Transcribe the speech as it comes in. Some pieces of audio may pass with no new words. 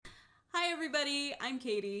everybody, I'm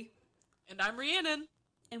Katie. And I'm Rhiannon.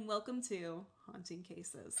 And welcome to Haunting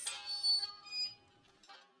Cases.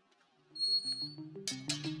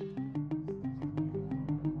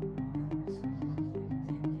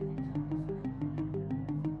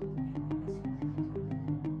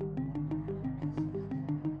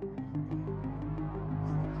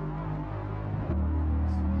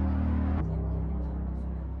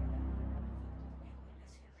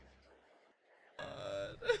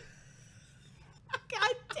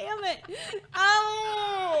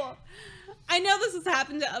 Oh, I know this has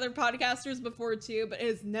happened to other podcasters before too, but it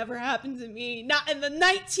has never happened to me. Not in the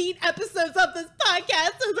 19 episodes of this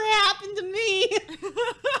podcast has it happened to me.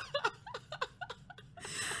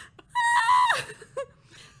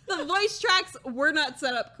 The voice tracks were not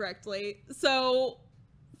set up correctly. So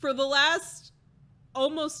for the last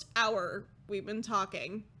almost hour we've been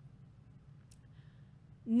talking,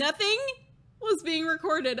 nothing was being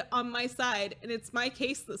recorded on my side, and it's my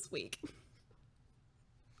case this week.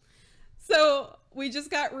 So we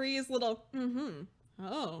just got Rhee's little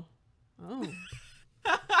oh.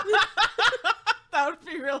 That would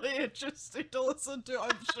be really interesting to listen to,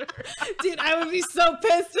 I'm sure. Dude, I would be so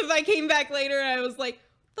pissed if I came back later and I was like,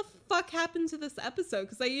 what the fuck happened to this episode?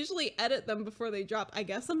 Because I usually edit them before they drop. I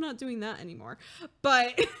guess I'm not doing that anymore.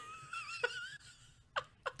 But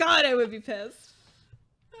God, I would be pissed.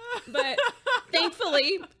 But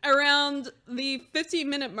thankfully, around the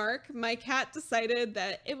 15-minute mark, my cat decided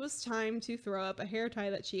that it was time to throw up a hair tie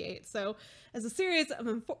that she ate. So as a series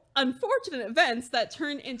of unfortunate events that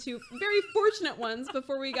turned into very fortunate ones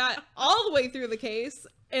before we got all the way through the case,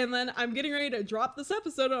 and then I'm getting ready to drop this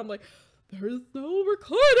episode, and I'm like, there's no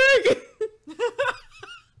recording!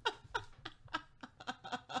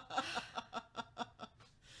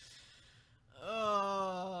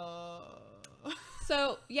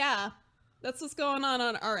 So, yeah, that's what's going on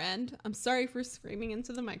our end. I'm sorry for screaming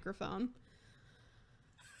into the microphone.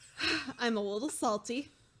 I'm a little salty,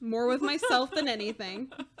 more with myself than anything,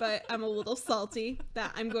 but I'm a little salty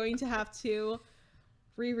that I'm going to have to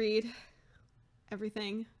reread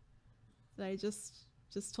everything that I just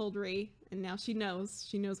told Rhee, and now she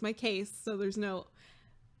knows my case, so there's no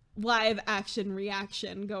live action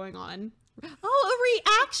reaction going on. Oh,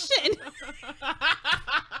 a reaction!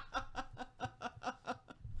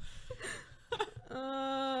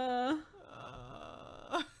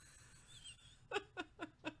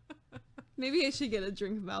 Maybe I should get a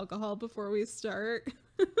drink of alcohol before we start.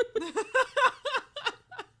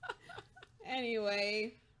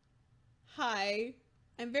 Anyway, hi.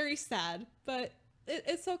 I'm very sad, but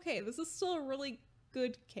it's okay. This is still a really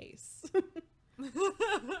good case.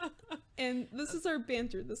 And this is our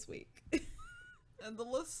banter this week. And the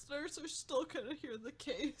listeners are still gonna hear the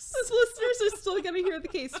case. The listeners are still gonna hear the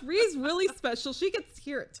case. Rhee's really special. She gets to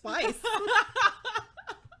hear it twice.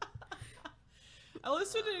 At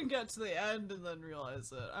least we didn't get to the end and then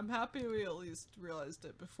realize it. I'm happy we at least realized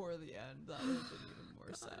it before the end. That would have been even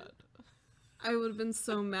more sad. I would have been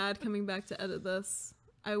so mad coming back to edit this.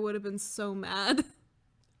 I would have been so mad.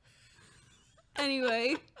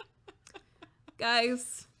 Anyway,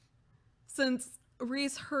 guys, since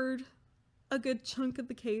Rhee's heard a good chunk of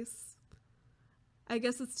the case, I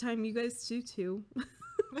guess it's time you guys do too.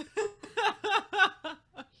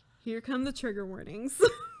 Here come the trigger warnings.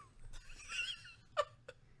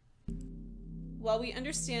 While we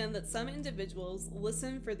understand that some individuals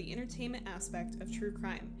listen for the entertainment aspect of true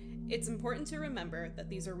crime, it's important to remember that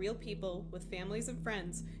these are real people with families and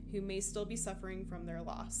friends who may still be suffering from their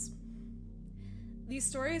loss. These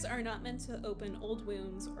stories are not meant to open old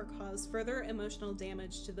wounds or cause further emotional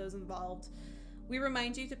damage to those involved. We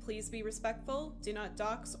remind you to please be respectful, do not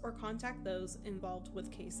dox or contact those involved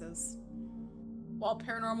with cases. While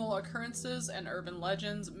paranormal occurrences and urban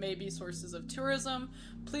legends may be sources of tourism,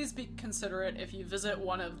 please be considerate if you visit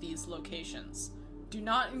one of these locations. Do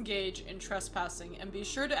not engage in trespassing and be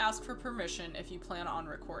sure to ask for permission if you plan on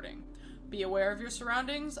recording. Be aware of your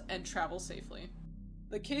surroundings and travel safely.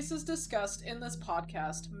 The cases discussed in this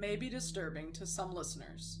podcast may be disturbing to some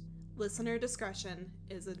listeners. Listener discretion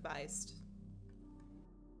is advised.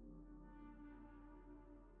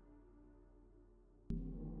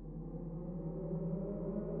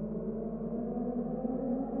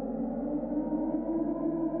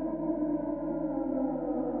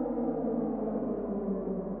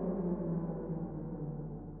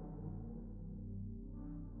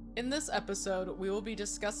 In this episode, we will be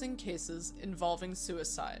discussing cases involving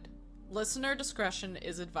suicide. Listener discretion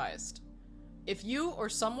is advised. If you or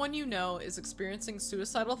someone you know is experiencing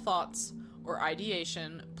suicidal thoughts or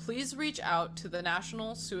ideation, please reach out to the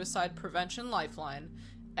National Suicide Prevention Lifeline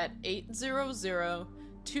at 800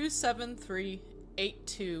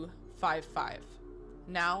 273-8255.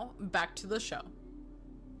 Now, back to the show.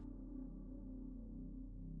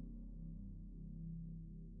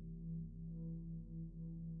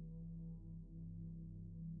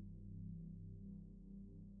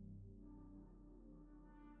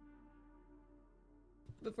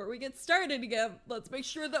 Before we get started again, let's make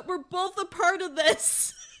sure that we're both a part of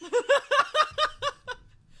this.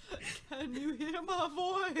 Can you hear my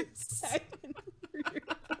voice? I can hear your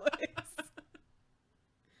voice.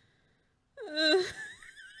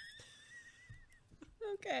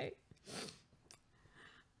 Okay.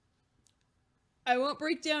 I won't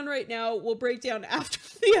break down right now. We'll break down after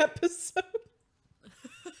the episode.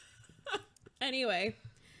 Anyway.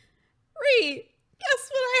 Ree,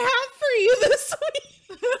 guess what I have for you this week?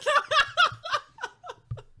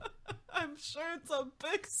 I'm sure it's a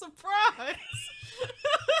big surprise.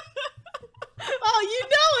 Oh, you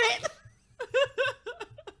know it!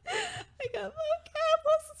 I got vocab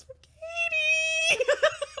lessons from Katie!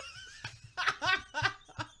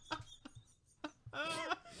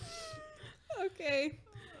 Okay.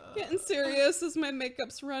 Getting serious as my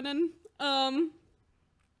makeup's running. The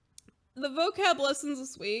vocab lessons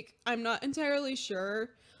this week, I'm not entirely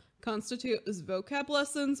sure constitute as vocab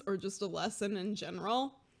lessons or just a lesson in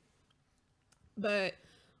general. But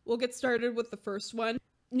we'll get started with the first one.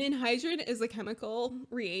 Ninhydrin is a chemical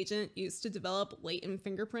reagent used to develop latent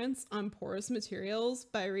fingerprints on porous materials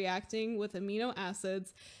by reacting with amino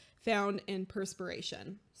acids found in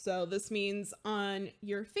perspiration. So this means on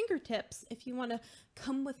your fingertips, if you want to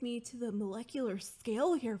come with me to the molecular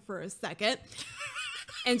scale here for a second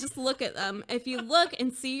and just look at them. If you look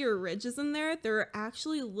and see your ridges in there, there are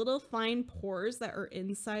actually little fine pores that are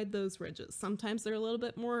inside those ridges. Sometimes they're a little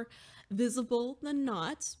bit more visible than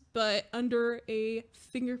not, but under a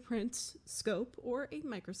fingerprint scope or a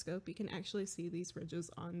microscope, you can actually see these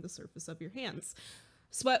ridges on the surface of your hands.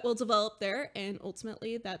 Sweat will develop there, and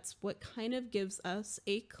ultimately that's what kind of gives us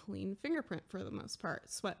a clean fingerprint for the most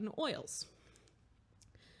part, sweat and oils.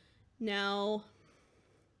 Now,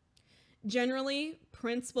 generally,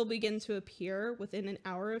 prints will begin to appear within an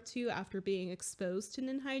hour or two after being exposed to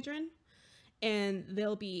ninhydrin, and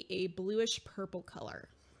they'll be a bluish purple color.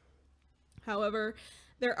 However,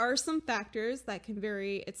 there are some factors that can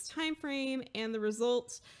vary its time frame and the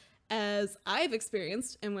result, as I've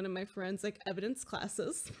experienced in one of my forensic evidence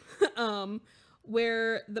classes,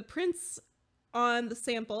 where the prints on the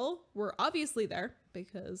sample were obviously there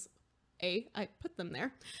because A, I put them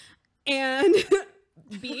there, and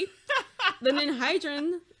B, the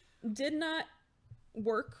ninhydrin did not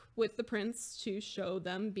work with the prints to show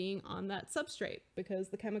them being on that substrate because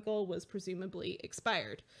the chemical was presumably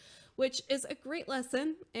expired, which is a great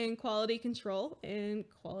lesson in quality control and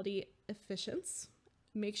quality efficiency.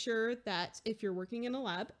 Make sure that if you're working in a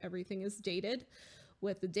lab, everything is dated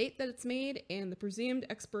with the date that it's made and the presumed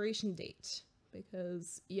expiration date,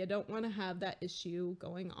 because you don't want to have that issue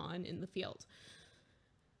going on in the field.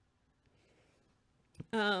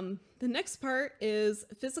 The next part is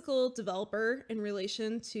physical developer in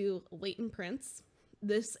relation to latent prints.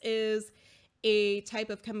 This is a type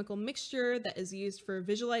of chemical mixture that is used for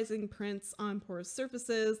visualizing prints on porous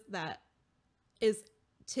surfaces that is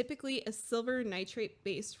typically a silver nitrate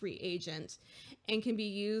based reagent and can be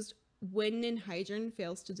used when ninhydrin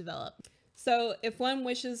fails to develop. So if one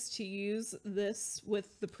wishes to use this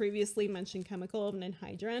with the previously mentioned chemical of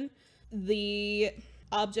ninhydrin, the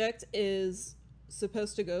object is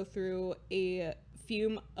supposed to go through a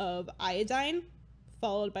fume of iodine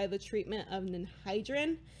followed by the treatment of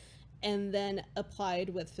ninhydrin and then applied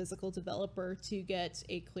with physical developer to get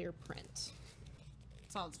a clear print.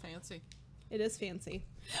 Sounds fancy. It is fancy.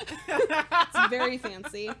 It's very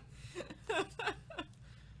fancy.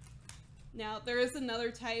 Now, there is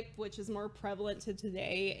another type which is more prevalent to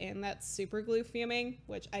today, and that's superglue fuming,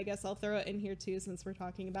 which I guess I'll throw it in here too since we're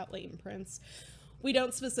talking about latent prints. We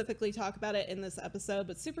don't specifically talk about it in this episode,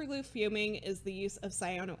 but superglue fuming is the use of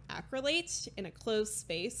cyanoacrylate in a closed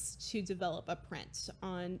space to develop a print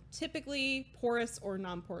on typically porous or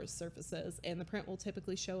non-porous surfaces, and the print will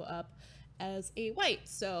typically show up as a white.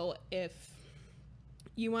 So if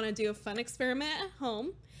you want to do a fun experiment at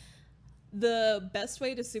home, the best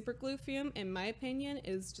way to superglue fume, in my opinion,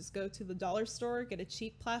 is just go to the dollar store, get a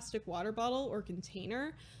cheap plastic water bottle or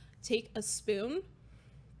container, take a spoon,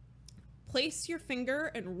 place your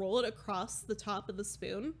finger and roll it across the top of the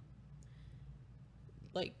spoon,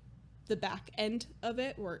 like the back end of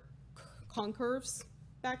it, where it concurves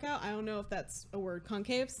back out. I don't know if that's a word,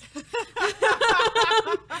 concaves.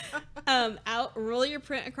 Out, roll your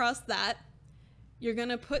print across that. You're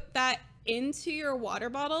gonna put that into your water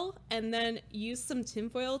bottle and then use some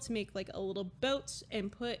tinfoil to make like a little boat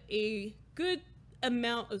and put a good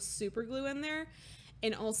amount of super glue in there,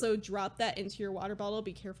 and also drop that into your water bottle.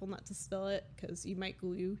 Be careful not to spill it because you might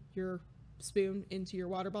glue your spoon into your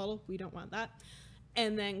water bottle. We don't want that.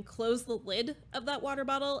 And then close the lid of that water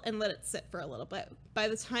bottle and let it sit for a little bit. By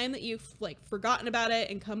the time that you've like forgotten about it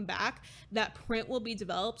and come back, that print will be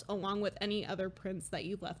developed along with any other prints that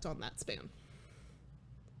you left on that spoon.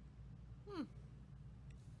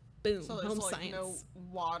 Boom. So home there's like science. no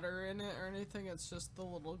water in it or anything, it's just the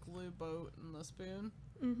little glue boat and the spoon?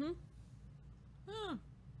 Mm-hmm. Huh.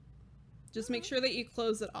 Just make sure that you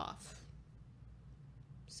close it off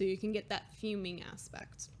so you can get that fuming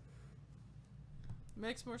aspect.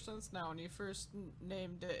 Makes more sense now. When you first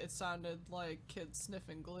named it, it sounded like kids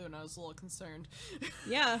sniffing glue, and I was a little concerned.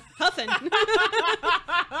 Yeah, huffing.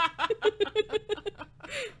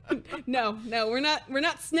 No, we're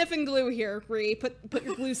not sniffing glue here, Bree. Put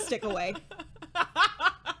your glue stick away.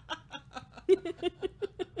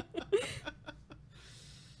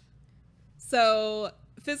 So,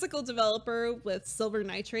 physical developer with silver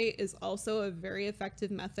nitrate is also a very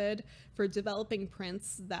effective method for developing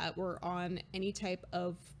prints that were on any type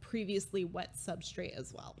of previously wet substrate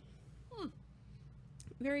as well.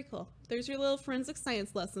 Very cool. There's your little forensic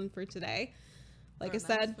science lesson for today. Like I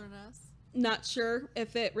said, not sure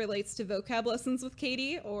if it relates to vocab lessons with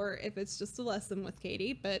Katie or if it's just a lesson with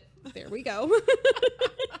Katie, but there we go.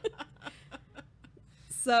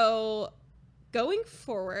 So, going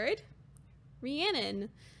forward, Rhiannon,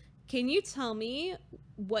 can you tell me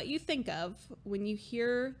what you think of when you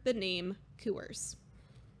hear the name Coors?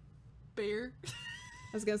 Beer? I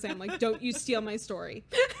was gonna say, I'm like, don't you steal my story.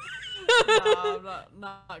 No, I'm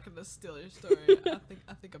not gonna steal your story.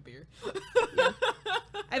 I think a beer. Yeah.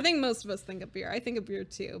 I think most of us think of beer. I think of beer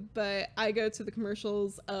too, but I go to the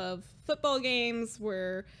commercials of football games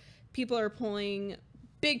where people are pulling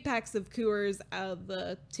big packs of Coors out of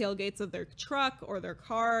the tailgates of their truck or their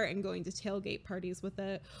car and going to tailgate parties with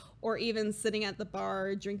it, or even sitting at the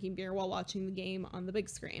bar drinking beer while watching the game on the big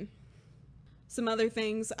screen. Some other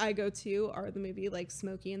things I go to are the movie like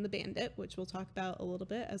Smokey and the Bandit, which we'll talk about a little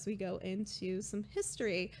bit as we go into some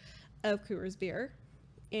history of Coors beer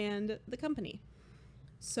and the company.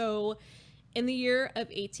 So, in the year of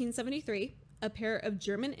 1873, a pair of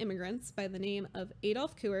German immigrants by the name of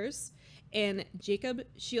Adolph Coors and Jacob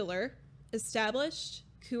Schuyler established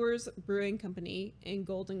Coors Brewing Company in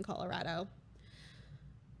Golden, Colorado.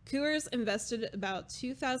 Coors invested about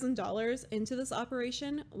 $2,000 into this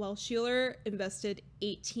operation, while Schuyler invested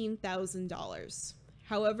 $18,000.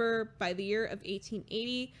 However, by the year of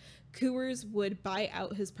 1880, Coors would buy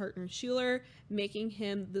out his partner Schuyler, making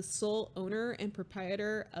him the sole owner and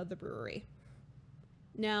proprietor of the brewery.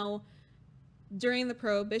 Now, during the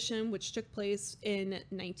Prohibition, which took place in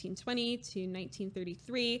 1920 to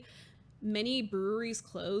 1933, many breweries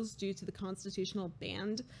closed due to the constitutional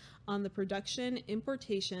ban on the production,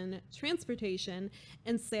 importation, transportation,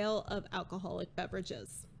 and sale of alcoholic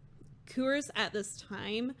beverages. Coors at this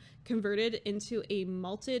time converted into a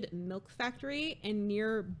malted milk factory and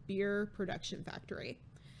near beer production factory.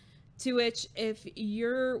 To which, if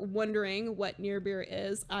you're wondering what near beer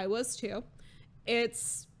is, I was too.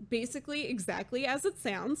 It's basically exactly as it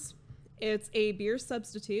sounds. It's a beer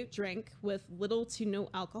substitute drink with little to no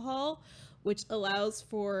alcohol, which allows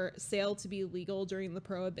for sale to be legal during the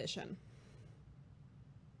Prohibition.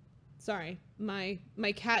 Sorry, my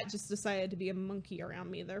cat just decided to be a monkey around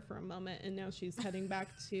me there for a moment, and now she's heading back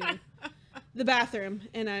to the bathroom,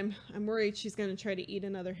 and I'm worried she's going to try to eat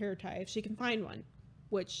another hair tie if she can find one,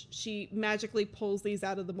 which she magically pulls these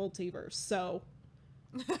out of the multiverse, so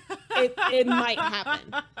it might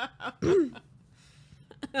happen.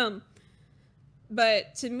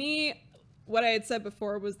 But to me, what I had said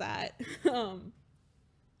before was that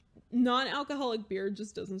non-alcoholic beer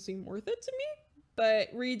just doesn't seem worth it to me. But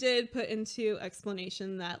Ree did put into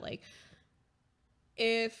explanation that, like,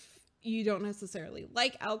 if you don't necessarily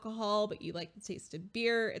like alcohol, but you like the taste of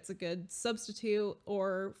beer, it's a good substitute.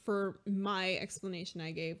 Or for my explanation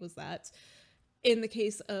I gave was that in the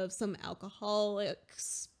case of some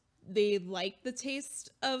alcoholics, they like the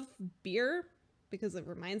taste of beer because it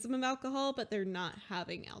reminds them of alcohol, but they're not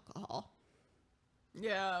having alcohol.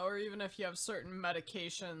 Yeah, or even if you have certain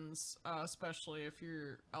medications, especially if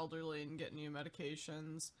you're elderly and get new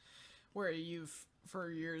medications, where you've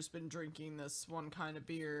for years been drinking this one kind of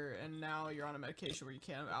beer, and now you're on a medication where you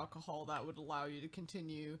can't have alcohol, that would allow you to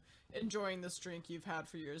continue enjoying this drink you've had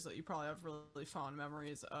for years that you probably have really fond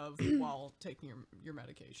memories of while taking your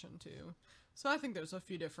medication too. So I think there's a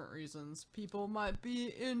few different reasons people might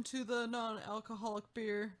be into the non-alcoholic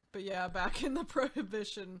beer. But yeah, back in the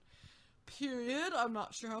Prohibition period, I'm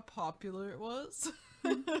not sure how popular it was.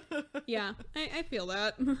 Yeah, I feel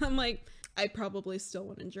that. I'm like, I probably still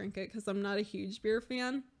wouldn't drink it because I'm not a huge beer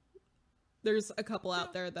fan. There's a couple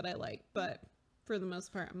out there that I like, but for the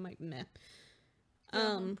most part, I'm like, meh.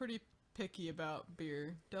 Yeah, I'm pretty picky about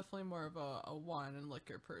beer. Definitely more of a wine and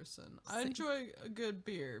liquor person. Same. I enjoy a good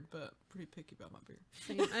beer, but pretty picky about my beer.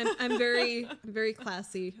 Same. I'm very, very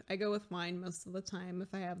classy. I go with wine most of the time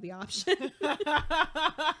if I have the option.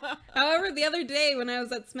 However, the other day when I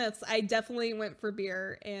was at Smith's, I definitely went for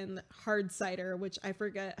beer and hard cider, which I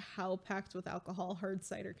forget how packed with alcohol hard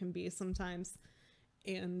cider can be sometimes.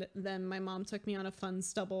 And then my mom took me on a fun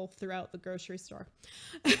stumble throughout the grocery store.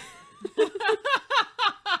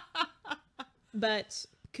 But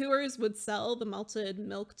Coors would sell the malted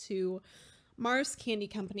milk to Mars Candy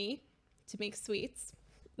Company to make sweets,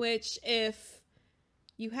 which if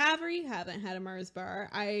you have or you haven't had a Mars bar,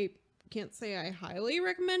 I can't say I highly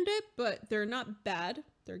recommend it, but they're not bad.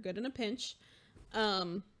 They're good in a pinch.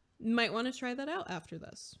 Might want to try that out after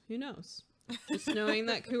this. Who knows? Just knowing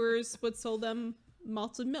that Coors would sell them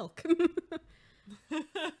malted milk.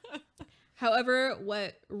 However,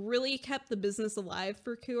 what really kept the business alive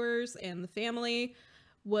for Coors and the family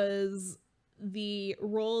was the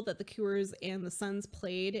role that the Coors and the Sons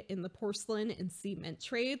played in the porcelain and cement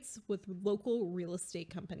trades with local real estate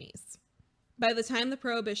companies. By the time the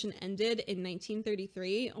Prohibition ended in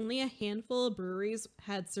 1933, only a handful of breweries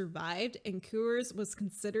had survived, and Coors was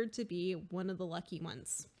considered to be one of the lucky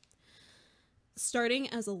ones. Starting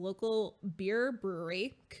as a local beer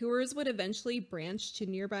brewery, Coors would eventually branch to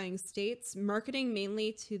nearby states, marketing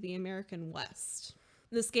mainly to the American West.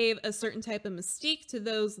 This gave a certain type of mystique to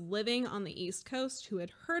those living on the East Coast who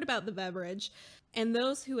had heard about the beverage, and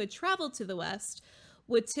those who had traveled to the West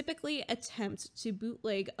would typically attempt to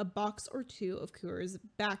bootleg a box or two of Coors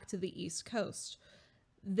back to the East Coast.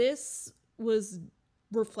 This was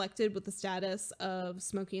reflected with the status of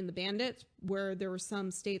Smokey and the Bandit, where there were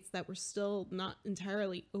some states that were still not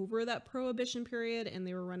entirely over that Prohibition period, and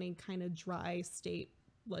they were running kind of dry state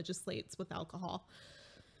legislates with alcohol.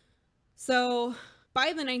 So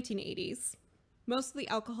by the 1980s, most of the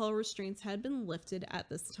alcohol restraints had been lifted at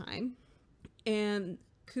this time, and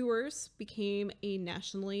Coors became a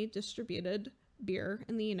nationally distributed beer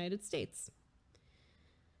in the United States.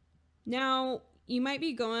 Now, you might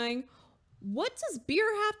be going, what does beer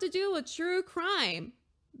have to do with true crime?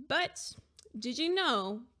 But did you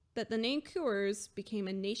know that the name Coors became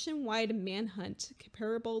a nationwide manhunt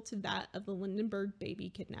comparable to that of the Lindenberg baby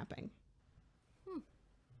kidnapping?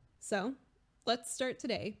 So let's start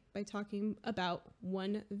today by talking about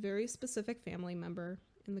one very specific family member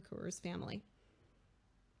in the Coors family.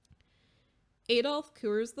 Adolph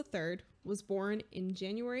Coors III was born in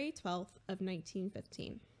January 12th of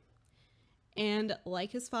 1915. And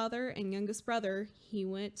like his father and youngest brother, he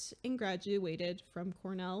went and graduated from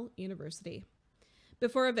Cornell University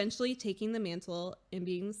before eventually taking the mantle and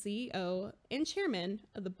being the CEO and chairman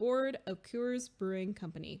of the board of Coors Brewing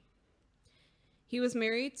Company. He was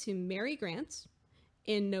married to Mary Grant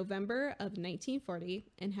in November of 1940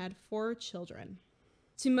 and had 4 children.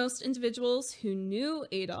 To most individuals who knew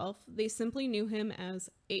Adolph, they simply knew him as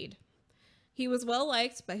Ade. He was well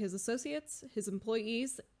liked by his associates, his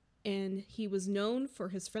employees, and he was known for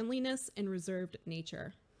his friendliness and reserved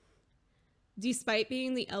nature. Despite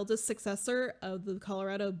being the eldest successor of the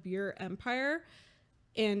Colorado beer empire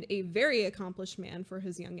and a very accomplished man for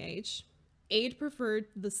his young age, Ade preferred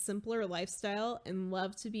the simpler lifestyle and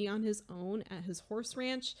loved to be on his own at his horse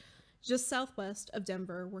ranch just southwest of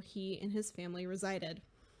Denver, where he and his family resided.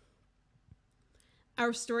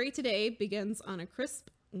 Our story today begins on a crisp,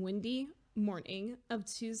 windy morning of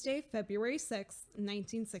Tuesday, February 6,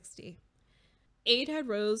 1960. Ade had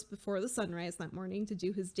rose before the sunrise that morning to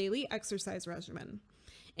do his daily exercise regimen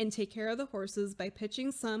and take care of the horses by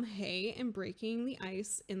pitching some hay and breaking the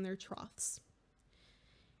ice in their troughs.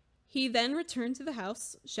 He then returned to the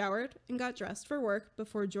house, showered, and got dressed for work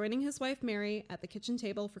before joining his wife Mary at the kitchen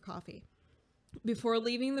table for coffee. Before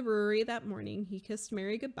leaving the brewery that morning, he kissed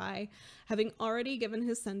Mary goodbye, having already given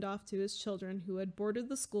his send-off to his children who had boarded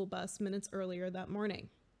the school bus minutes earlier that morning.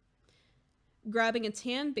 Grabbing a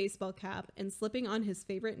tan baseball cap and slipping on his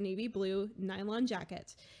favorite navy blue nylon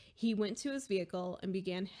jacket, he went to his vehicle and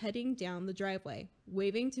began heading down the driveway,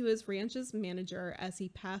 waving to his ranch's manager as he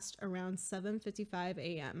passed around 7:55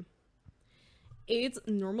 a.m. Ade's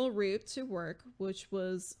normal route to work, which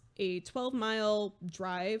was a 12-mile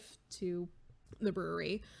drive to the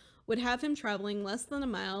brewery, would have him traveling less than a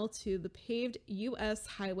mile to the paved U.S.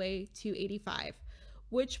 Highway 285,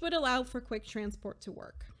 which would allow for quick transport to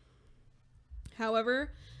work.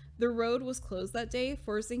 However, the road was closed that day,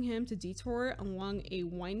 forcing him to detour along a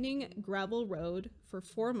winding gravel road for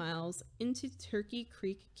 4 miles into Turkey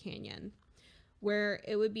Creek Canyon, where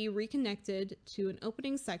it would be reconnected to an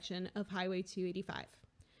opening section of Highway 285.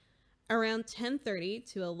 Around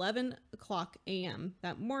 10:30 to 11 o'clock a.m.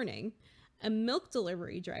 that morning, a milk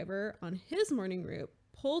delivery driver on his morning route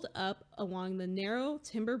pulled up along the narrow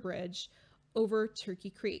timber bridge over Turkey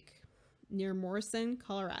Creek near Morrison,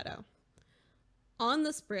 Colorado. On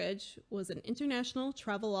this bridge was an International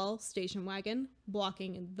Travelall station wagon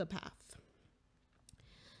blocking the path.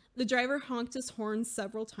 The driver honked his horn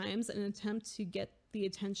several times in an attempt to get the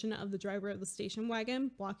attention of the driver of the station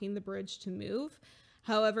wagon blocking the bridge to move,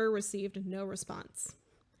 however, received no response.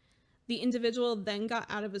 The individual then got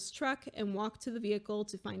out of his truck and walked to the vehicle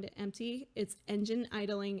to find it empty, its engine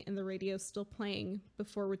idling and the radio still playing,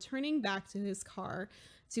 before returning back to his car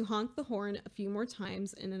to honk the horn a few more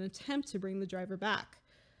times in an attempt to bring the driver back.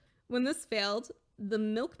 When this failed, the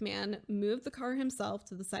milkman moved the car himself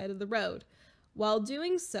to the side of the road. While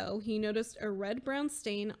doing so, he noticed a red-brown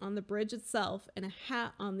stain on the bridge itself and a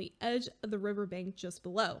hat on the edge of the riverbank just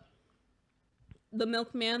below. The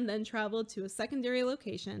milkman then traveled to a secondary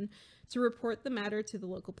location to report the matter to the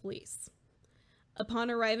local police. Upon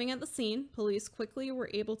arriving at the scene, police quickly were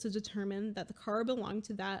able to determine that the car belonged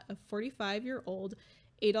to that of 45-year-old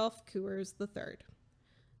Adolph Coors III.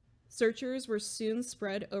 Searchers were soon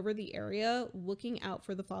spread over the area looking out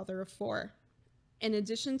for the father of 4. In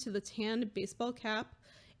addition to the tan baseball cap,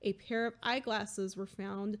 a pair of eyeglasses were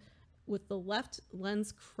found with the left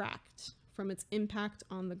lens cracked from its impact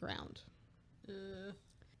on the ground.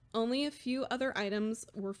 Only a few other items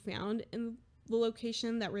were found in the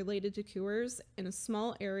location that related to Coors, and a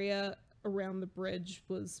small area around the bridge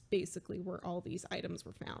was basically where all these items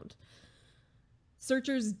were found.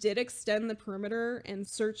 Searchers did extend the perimeter and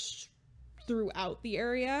searched throughout the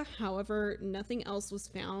area. However, nothing else was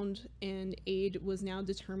found, and Ade was now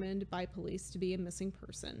determined by police to be a missing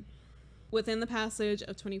person. Within the passage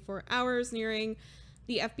of 24 hours nearing,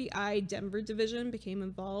 the FBI Denver division became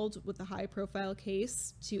involved with the high-profile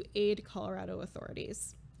case to aid Colorado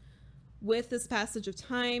authorities. With this passage of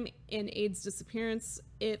time and Ade's disappearance,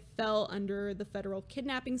 it fell under the federal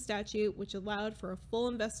kidnapping statute, which allowed for a full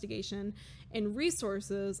investigation and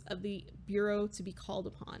resources of the Bureau to be called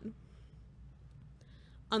upon.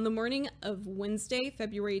 On the morning of Wednesday,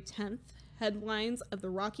 February 10th, headlines of the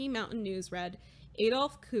Rocky Mountain News read,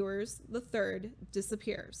 "Adolph Coors III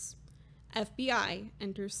disappears. FBI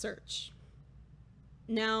enters search."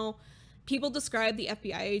 Now, people describe the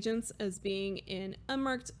FBI agents as being in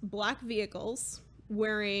unmarked black vehicles,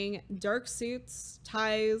 wearing dark suits,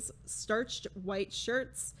 ties, starched white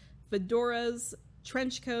shirts, fedoras,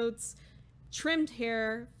 trench coats, trimmed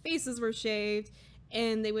hair, faces were shaved,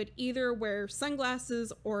 and they would either wear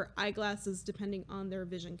sunglasses or eyeglasses depending on their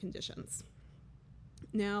vision conditions.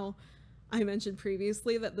 Now, I mentioned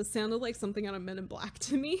previously that this sounded like something out of Men in Black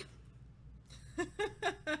to me.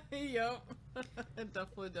 Yep. It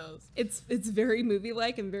definitely does. It's very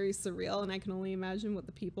movie-like and very surreal, and I can only imagine what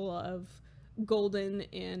the people of Golden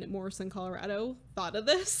and Morrison, Colorado thought of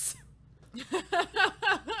this.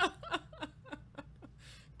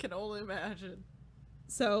 Can only imagine.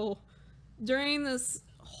 So, during this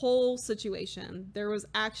whole situation, there was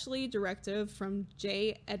actually a directive from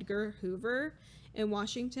J. Edgar Hoover in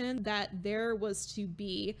Washington that there was to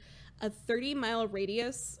be a 30-mile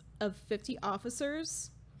radius of 50 officers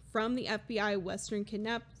from the FBI Western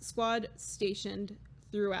Kidnap Squad stationed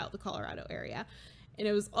throughout the Colorado area. And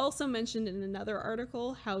it was also mentioned in another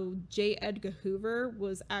article how J. Edgar Hoover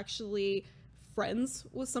was actually friends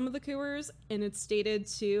with some of the Coors, and it stated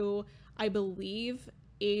to, I believe,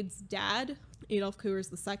 Ade's dad, Adolph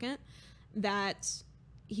Coors II, that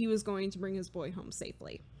he was going to bring his boy home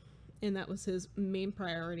safely. And that was his main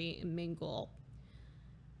priority and main goal.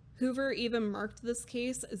 Hoover even marked this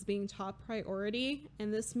case as being top priority,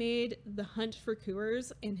 and this made the hunt for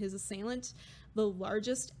Coors and his assailant the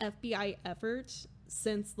largest FBI effort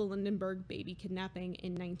since the Lindenberg baby kidnapping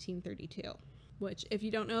in 1932, which, if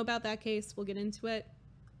you don't know about that case, we'll get into it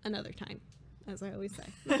another time, as I always say.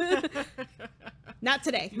 Not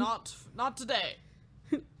today. Not today.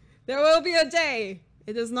 There will be a day.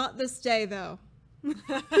 It is not this day, though.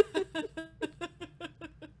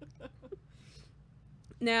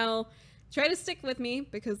 Now, try to stick with me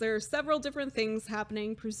because there are several different things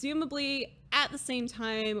happening, presumably at the same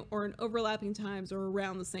time or in overlapping times or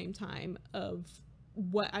around the same time of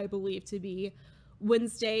what I believe to be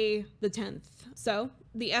Wednesday the 10th. So,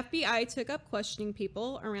 the FBI took up questioning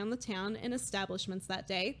people around the town and establishments that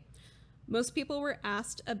day. Most people were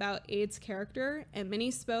asked about Ade's character, and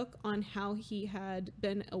many spoke on how he had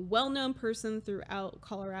been a well-known person throughout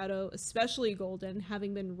Colorado, especially Golden,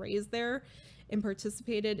 having been raised there and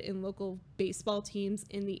participated in local baseball teams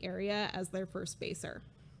in the area as their first baser.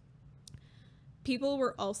 People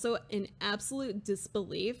were also in absolute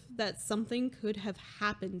disbelief that something could have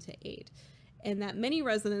happened to Ade, and that many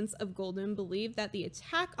residents of Golden believed that the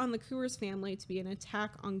attack on the Coors family to be an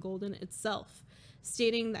attack on Golden itself,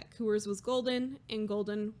 stating that Coors was Golden and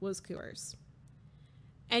Golden was Coors.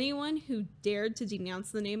 Anyone who dared to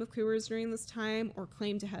denounce the name of Coors during this time or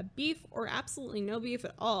claimed to have beef or absolutely no beef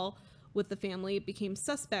at all with the family became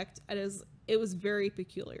suspect, as it was very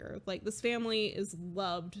peculiar. Like, this family is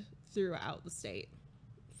loved throughout the state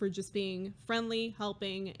for just being friendly,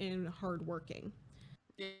 helping, and hardworking.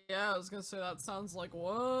 Yeah, I was gonna say that sounds like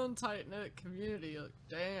one tight-knit community. Like,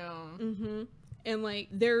 damn. Mm-hmm. And, like,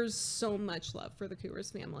 there's so much love for the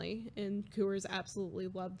Coors family, and Coors absolutely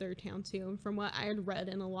loved their town too. And from what I had read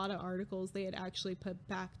in a lot of articles, they had actually put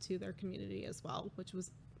back to their community as well, which was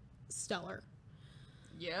stellar.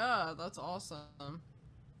 Yeah, that's awesome.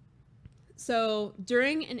 So,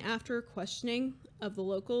 during and after questioning of the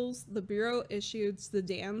locals, the Bureau issued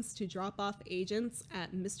sedans to drop off agents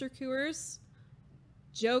at Mr. Coors,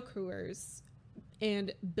 Joe Coors,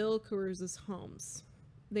 and Bill Coors' homes.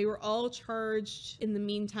 They were all charged in the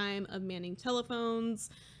meantime of manning telephones,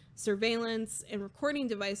 surveillance, and recording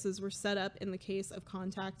devices were set up in the case of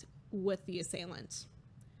contact with the assailant.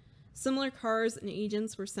 Similar cars and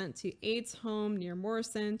agents were sent to Ade's home near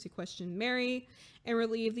Morrison to question Mary and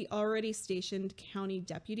relieve the already stationed county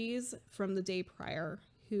deputies from the day prior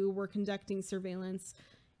who were conducting surveillance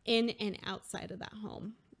in and outside of that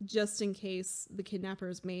home, just in case the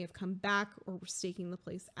kidnappers may have come back or were staking the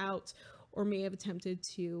place out or may have attempted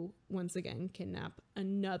to once again kidnap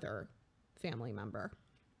another family member.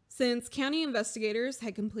 Since county investigators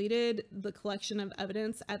had completed the collection of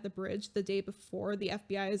evidence at the bridge the day before the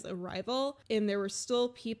FBI's arrival, and there were still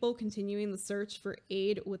people continuing the search for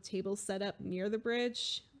Ade with tables set up near the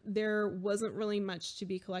bridge, there wasn't really much to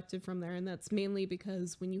be collected from there, and that's mainly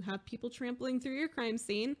because when you have people trampling through your crime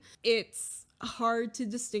scene, it's hard to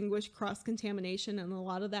distinguish cross-contamination, and a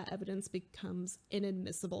lot of that evidence becomes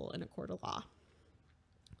inadmissible in a court of law.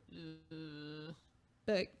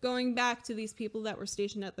 But going back to these people that were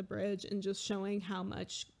stationed at the bridge and just showing how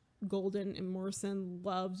much Golden and Morrison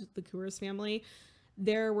loved the Coors family,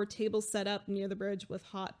 there were tables set up near the bridge with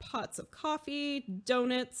hot pots of coffee,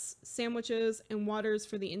 donuts, sandwiches, and waters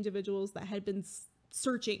for the individuals that had been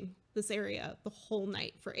searching this area the whole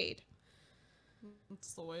night for Ade.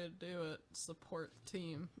 That's the way to do it. Support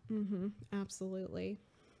team. Mm-hmm. Absolutely.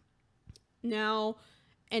 Now,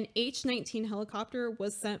 an H-19 helicopter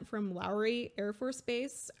was sent from Lowry Air Force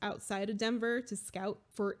Base outside of Denver to scout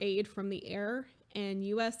for Ade from the air, and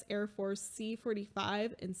U.S. Air Force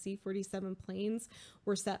C-45 and C-47 planes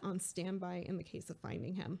were set on standby in the case of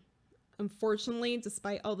finding him. Unfortunately,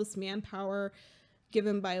 despite all this manpower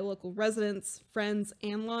given by local residents, friends,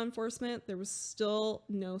 and law enforcement, there was still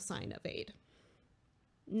no sign of Ade.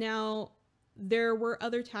 Now, there were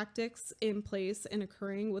other tactics in place and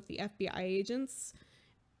occurring with the FBI agents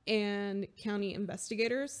and county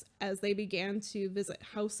investigators as they began to visit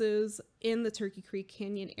houses in the Turkey Creek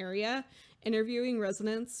Canyon area, interviewing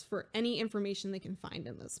residents for any information they can find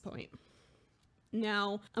at this point.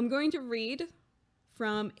 Now, I'm going to read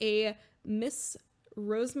from a Miss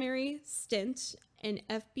Rosemary Stint, an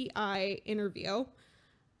FBI interview.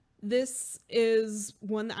 This is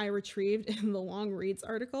one that I retrieved in the Long Reads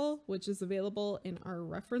article, which is available in our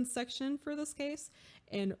reference section for this case,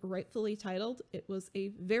 and rightfully titled, "It was a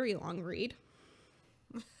very long read."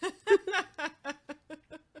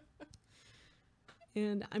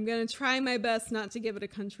 And I'm going to try my best not to give it a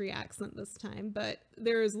country accent this time, but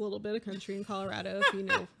there is a little bit of country in Colorado if you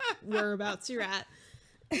know whereabouts you're at.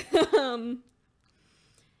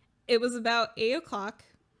 It was about 8 o'clock.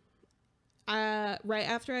 Right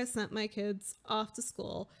after I sent my kids off to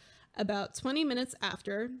school. About 20 minutes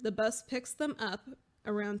after, the bus picks them up,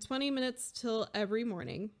 around 20 minutes till every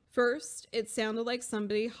morning. First, it sounded like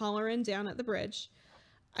somebody hollering down at the bridge.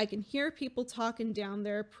 I can hear people talking down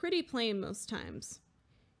there pretty plain most times.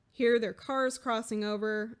 Hear their cars crossing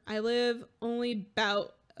over. I live only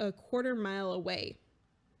about a quarter mile away.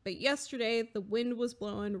 But yesterday, the wind was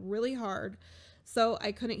blowing really hard, so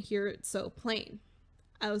I couldn't hear it so plain.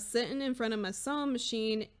 I was sitting in front of my sewing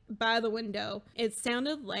machine by the window. It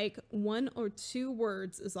sounded like 1 or 2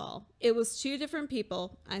 words is all. It was 2 different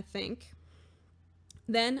people, I think.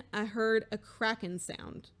 Then I heard a cracking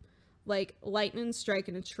sound, like lightning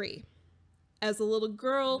striking a tree. As a little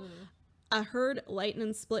girl, I heard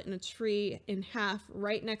lightning splitting a tree in half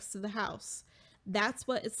right next to the house. That's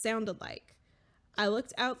what it sounded like. I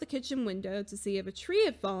looked out the kitchen window to see if a tree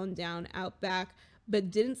had fallen down out back,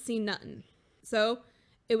 but didn't see nothing. So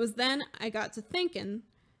it was then I got to thinking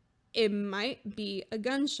it might be a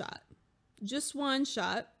gunshot. Just 1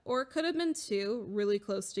 shot, or it could have been 2 really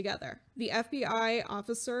close together. The FBI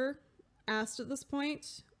officer asked at this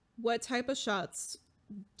point, what type of shots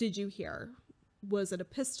did you hear? Was it a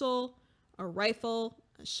pistol, a rifle,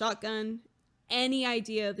 a shotgun? Any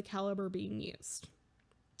idea of the caliber being used?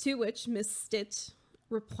 To which Miss Stitt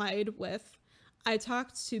replied with, I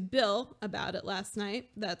talked to Bill about it last night,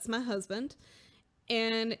 that's my husband,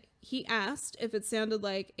 and he asked if it sounded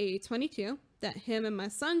like a .22 that him and my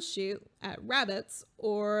son shoot at rabbits,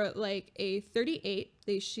 or like a .38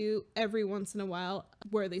 they shoot every once in a while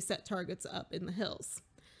where they set targets up in the hills.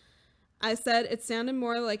 I said it sounded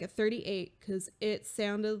more like a .38 because it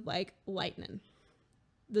sounded like lightning.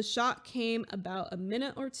 The shot came about a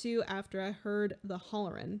minute or 2 after I heard the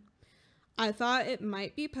hollering. I thought it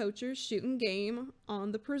might be poachers shooting game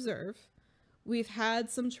on the preserve. We've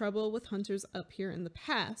had some trouble with hunters up here in the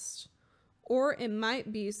past. Or it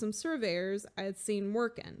might be some surveyors I'd seen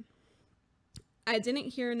working. I didn't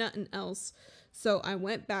hear nothing else, so I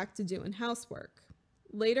went back to doing housework.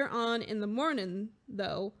 Later on in the morning,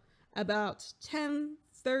 though, about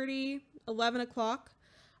 10:30, 11 o'clock,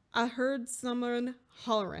 I heard someone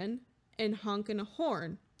hollering and honking a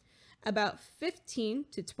horn. About 15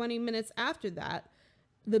 to 20 minutes after that,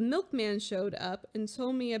 the milkman showed up and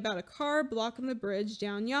told me about a car blocking the bridge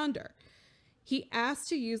down yonder. He asked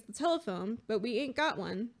to use the telephone, but we ain't got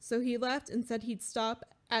one, so he left and said he'd stop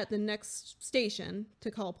at the next station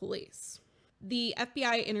to call police. The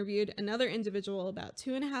FBI interviewed another individual about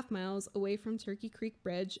 2.5 miles away from Turkey Creek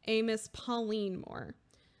Bridge, a Miss Pauline Moore,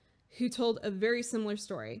 who told a very similar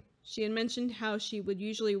story. She had mentioned how she would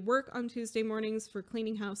usually work on Tuesday mornings for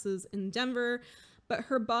cleaning houses in Denver, but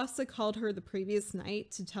her boss had called her the previous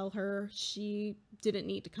night to tell her she didn't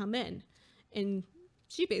need to come in. And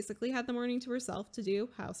she basically had the morning to herself to do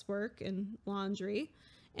housework and laundry,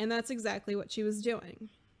 and that's exactly what she was doing.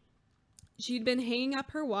 She'd been hanging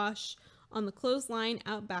up her wash on the clothesline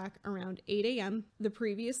out back around 8 a.m. the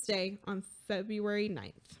previous day on February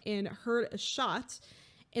 9th and heard a shot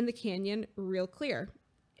in the canyon real clear.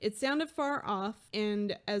 It sounded far off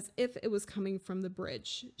and as if it was coming from the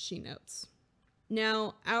bridge, she notes.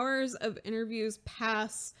 Now, hours of interviews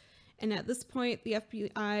pass, and at this point, the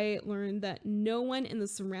FBI learned that no one in the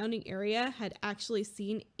surrounding area had actually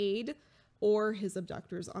seen Ade or his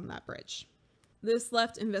abductors on that bridge. This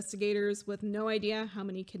left investigators with no idea how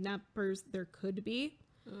many kidnappers there could be.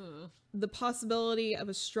 The possibility of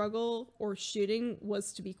a struggle or shooting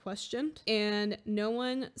was to be questioned, and no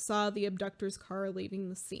one saw the abductor's car leaving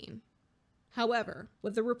the scene. However,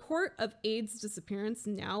 with the report of Ade's disappearance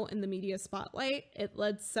now in the media spotlight, it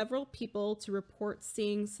led several people to report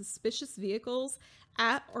seeing suspicious vehicles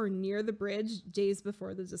at or near the bridge days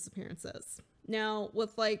before the disappearances. Now,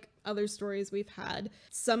 with like other stories we've had,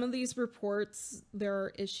 some of these reports, there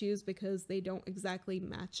are issues because they don't exactly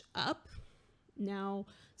match up. Now,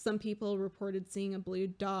 some people reported seeing a blue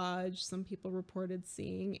Dodge, some people reported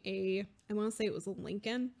seeing I want to say it was a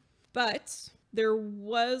Lincoln, but there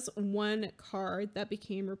was one car that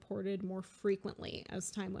became reported more frequently as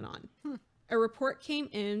time went on. A report came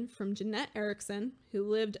in from Jeanette Erickson, who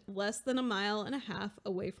lived less than 1.5 miles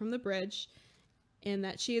away from the bridge, and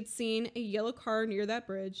that she had seen a yellow car near that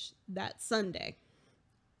bridge that Sunday.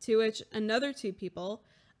 To which another 2 people,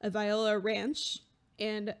 Viola Ranch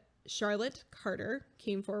and Charlotte Carter,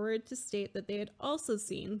 came forward to state that they had also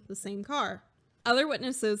seen the same car. Other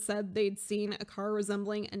witnesses said they'd seen a car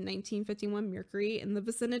resembling a 1951 Mercury in the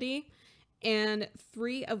vicinity, and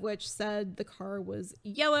 3 of which said the car was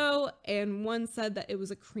yellow, and 1 said that it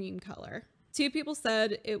was a cream color. 2 people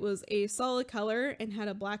said it was a solid color and had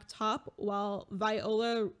a black top, while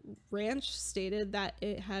Viola Ranch stated that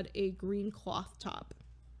it had a green cloth top.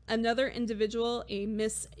 Another individual, a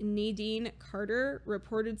Miss Nadine Carter,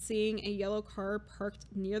 reported seeing a yellow car parked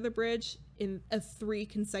near the bridge in a 3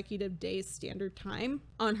 consecutive days standard time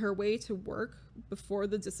on her way to work before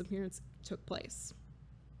the disappearance took place.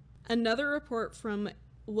 Another report from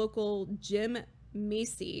local Jim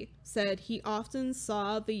Macy, said he often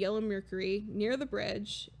saw the yellow Mercury near the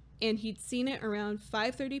bridge, and he'd seen it around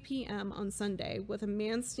 5:30 p.m. on Sunday with a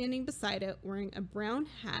man standing beside it wearing a brown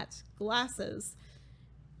hat, glasses,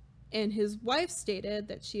 and his wife stated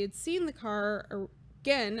that she had seen the car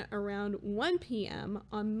again around 1 p.m.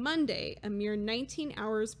 on Monday, a mere 19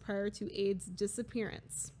 hours prior to Ade's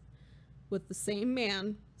disappearance, with the same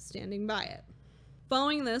man standing by it.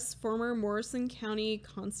 Following this, former Morrison County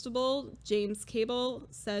Constable James Cable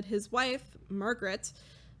said his wife, Margaret,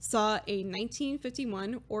 saw a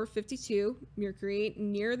 1951 or 52 Mercury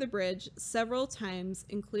near the bridge several times,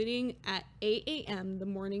 including at 8 a.m. the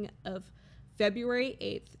morning of February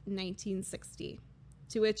 8th, 1960.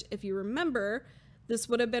 To which, if you remember, this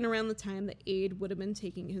would have been around the time that Ade would have been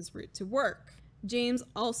taking his route to work. James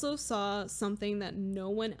also saw something that no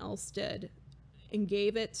one else did and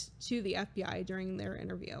gave it to the FBI during their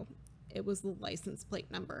interview. It was the license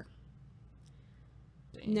plate number.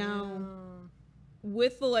 Damn. Now,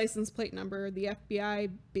 with the license plate number, the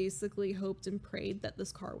FBI basically hoped and prayed that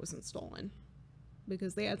this car wasn't stolen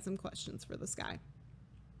because they had some questions for this guy.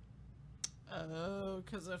 Oh,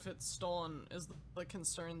 because if it's stolen is the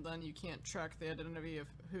concern, then you can't track the identity of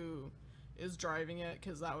who is driving it,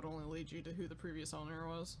 because that would only lead you to who the previous owner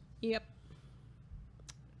was. Yep.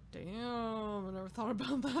 Damn, I never thought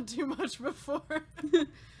about that too much before.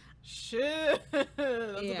 Shit! That's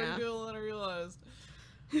a big deal than I realized.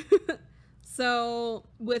 So,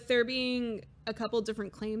 with there being a couple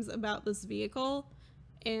different claims about this vehicle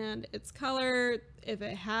and its color, if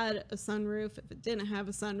it had a sunroof, if it didn't have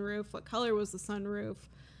a sunroof, what color was the sunroof,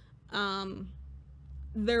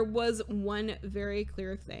 there was one very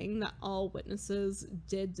clear thing that all witnesses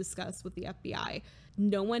did discuss with the FBI.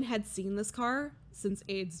 No one had seen this car since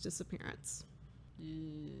Ade's disappearance.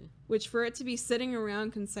 Yeah. Which, for it to be sitting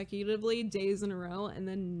around consecutively days in a row and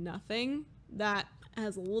then nothing, that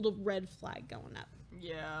has a little red flag going up.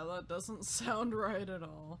 Yeah, that doesn't sound right at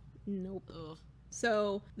all. Nope. Ugh.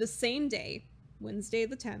 So, the same day, Wednesday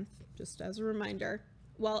the 10th, just as a reminder,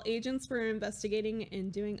 while agents were investigating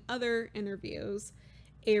and doing other interviews,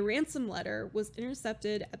 a ransom letter was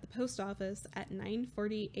intercepted at the post office at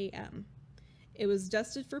 9:40 a.m. It was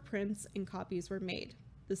dusted for prints and copies were made.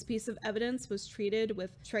 This piece of evidence was treated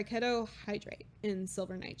with triketohydrate and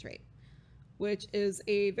silver nitrate, which is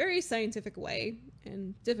a very scientific way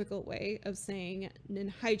and difficult way of saying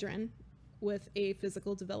ninhydrin, with a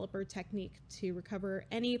physical developer technique to recover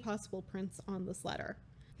any possible prints on this letter.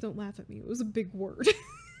 Don't laugh at me, it was a big word.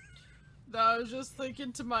 I was just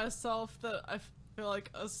thinking to myself that I feel like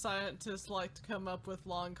a scientist like to come up with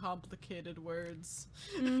long, complicated words.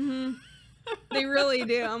 Mm-hmm. They really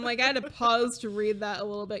do. I'm like, I had to pause to read that a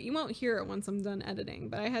little bit. You won't hear it once I'm done editing,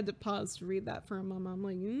 but I had to pause to read that for a moment. I'm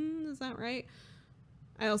like, is that right?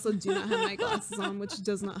 I also do not have my glasses on, which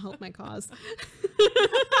does not help my cause.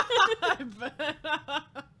 I bet.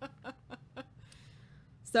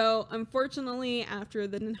 So, unfortunately, after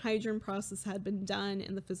the ninhydrin process had been done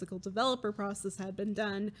and the physical developer process had been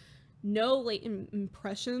done, no latent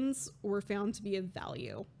impressions were found to be of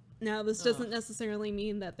value. Now, this doesn't necessarily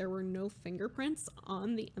mean that there were no fingerprints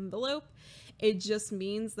on the envelope. It just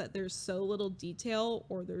means that there's so little detail,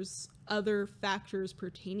 or there's other factors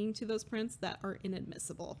pertaining to those prints that are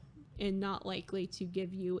inadmissible and not likely to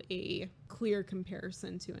give you a clear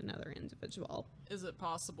comparison to another individual. Is it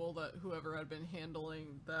possible that whoever had been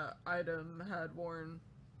handling that item had worn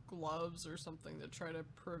gloves or something to try to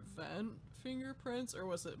prevent fingerprints, or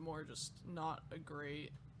was it more just not a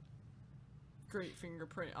great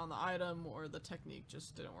fingerprint on the item, or the technique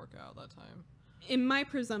just didn't work out that time? In my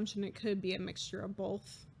presumption, it could be a mixture of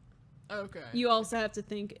both. Okay. You also have to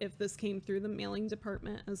think if this came through the mailing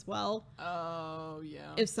department as well. Oh,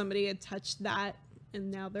 yeah. If somebody had touched that and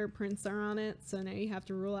now their prints are on it, so now you have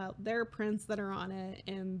to rule out their prints that are on it.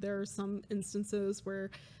 And there are some instances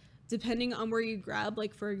where, depending on where you grab,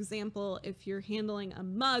 like for example, if you're handling a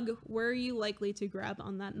mug, where are you likely to grab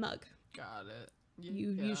on that mug? Got it.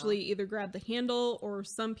 You usually either grab the handle, or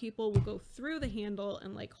some people will go through the handle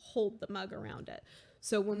and like hold the mug around it.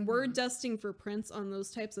 So when we're dusting for prints on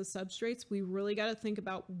those types of substrates, we really got to think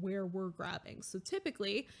about where we're grabbing. So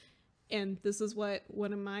typically, and this is what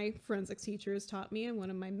one of my forensics teachers taught me and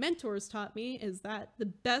one of my mentors taught me, is that the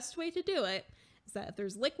best way to do it is that if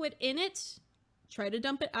there's liquid in it, try to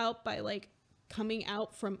dump it out by like coming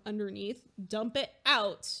out from underneath, dump it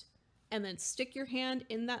out, and then stick your hand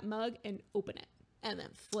in that mug and open it. And then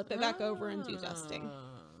flip it back over and do dusting.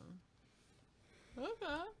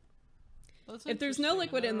 Okay. That's if there's no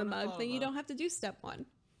liquid in the mug, then you don't have to do step one.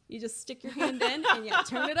 You just stick your hand in and you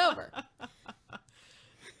turn it over.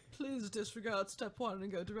 Please disregard step 1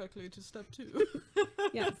 and go directly to step 2.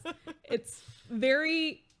 Yes. It's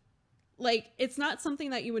very, like, it's not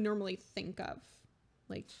something that you would normally think of.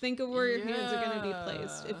 Like, think of where your hands are going to be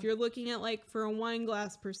placed. If you're looking at, like, for a wine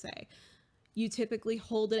glass per se, you typically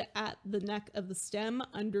hold it at the neck of the stem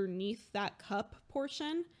underneath that cup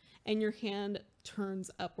portion, and your hand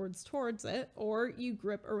turns upwards towards it, or you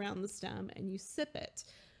grip around the stem and you sip it.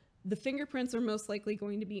 The fingerprints are most likely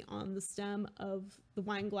going to be on the stem of the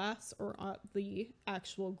wine glass or on the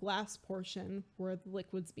actual glass portion where the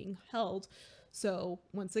liquid's being held. So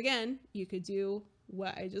once again, you could do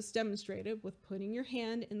what I just demonstrated with putting your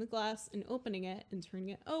hand in the glass and opening it and turning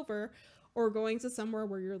it over, or going to somewhere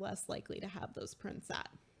where you're less likely to have those prints at.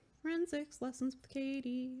 Forensics lessons with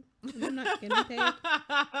Katie. And I'm not getting paid.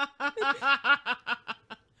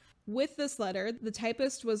 With this letter, the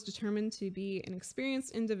typist was determined to be an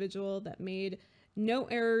experienced individual that made no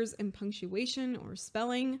errors in punctuation or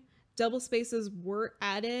spelling. Double spaces were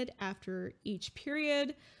added after each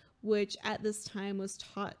period, which at this time was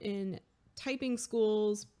taught in typing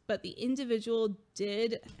schools, but the individual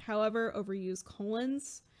did, however, overuse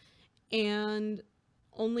colons and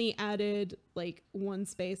only added like one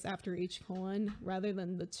space after each colon rather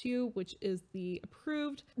than the two, which is the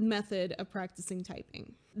approved method of practicing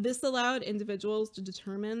typing. This allowed individuals to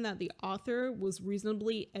determine that the author was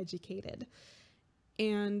reasonably educated.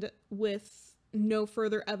 And with no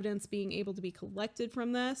further evidence being able to be collected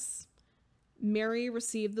from this, Mary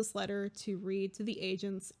received this letter to read to the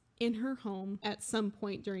agents in her home at some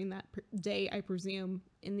point during that day, I presume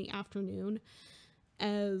in the afternoon,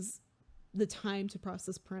 as the time to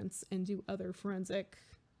process prints and do other forensic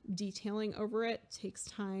detailing over it takes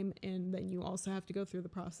time, and then you also have to go through the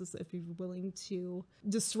process if you're willing to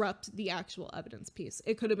disrupt the actual evidence piece.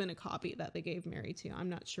 It could have been a copy that they gave Mary to. I'm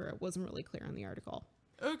not sure. It wasn't really clear on the article.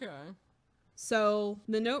 Okay. So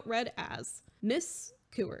the note read as, Miss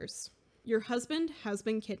Coors, your husband has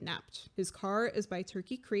been kidnapped. His car is by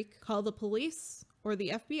Turkey Creek. Call the police or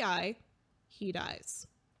the FBI. He dies.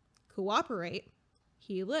 Cooperate.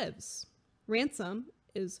 He lives. Ransom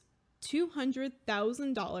is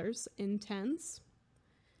 $200,000 in 10s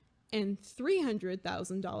and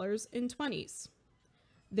 $300,000 in 20s.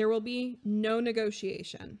 There will be no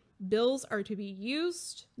negotiation. Bills are to be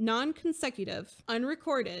used, non-consecutive,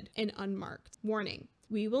 unrecorded, and unmarked. Warning: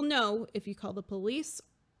 we will know if you call the police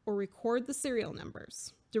or record the serial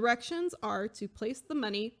numbers. Directions are to place the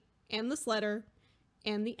money and this letter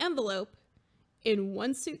and the envelope in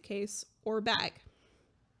one suitcase or bag.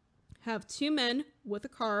 Have 2 men with a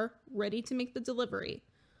car ready to make the delivery.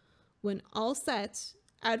 When all set,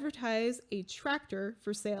 advertise a tractor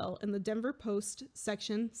for sale in the Denver Post,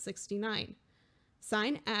 section 69.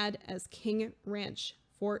 Sign ad as King Ranch,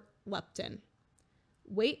 Fort Lupton.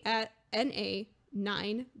 Wait at NA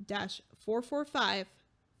 9-445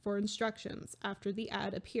 for instructions after the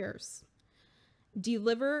ad appears.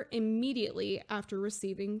 Deliver immediately after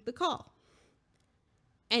receiving the call.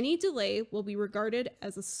 Any delay will be regarded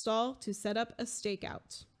as a stall to set up a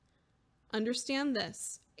stakeout. Understand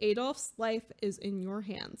this: Adolph's life is in your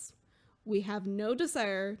hands. We have no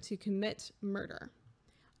desire to commit murder.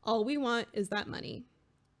 All we want is that money.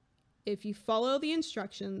 If you follow the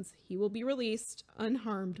instructions, he will be released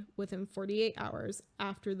unharmed within 48 hours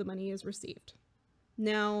after the money is received.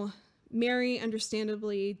 Now, Mary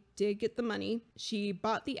understandably did get the money. She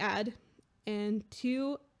bought the ad, and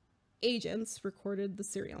 2 agents recorded the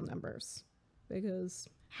serial numbers, because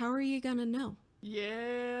how are you gonna know?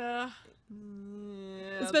 Yeah,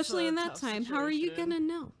 especially in that time, how are you gonna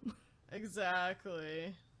know?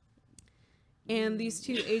 Exactly. And these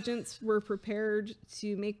 2 agents were prepared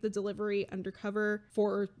to make the delivery undercover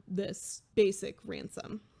for this basic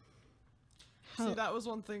ransom. See, that was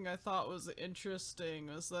one thing I thought was interesting,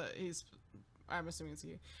 was that I'm assuming it's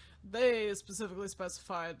he, they specifically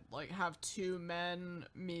specified, like, have 2 men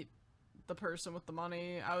meet the person with the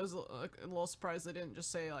money. I was a little surprised they didn't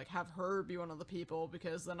just say, like, have her be one of the people,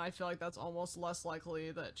 because then I feel like that's almost less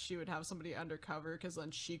likely that she would have somebody undercover, because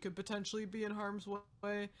then she could potentially be in harm's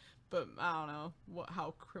way. But I don't know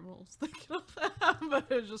how criminals think of that, but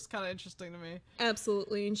it's just kind of interesting to me.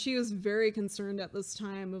 Absolutely. And she was very concerned at this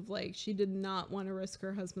time of, like, she did not want to risk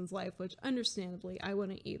her husband's life, which understandably I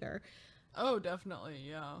wouldn't either. Oh, definitely,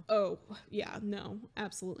 yeah. Oh, yeah, no,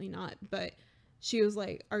 absolutely not. But she was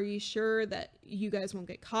like, are you sure that you guys won't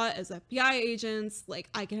get caught as FBI agents? Like,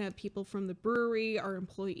 I can have people from the brewery, our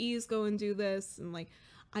employees, go and do this. And, like,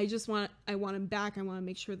 I want him back. I want to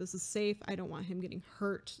make sure this is safe. I don't want him getting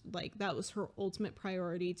hurt. Like, that was her ultimate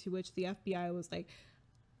priority, to which the FBI was like,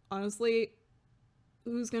 honestly,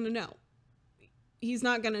 who's going to know? he's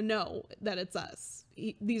not going to know that it's us.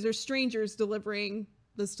 These are strangers delivering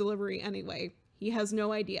this delivery anyway. He has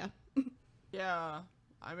no idea. Yeah.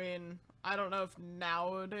 I mean, I don't know if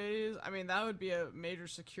nowadays, I mean, that would be a major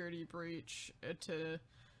security breach to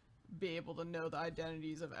be able to know the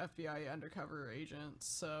identities of FBI undercover agents.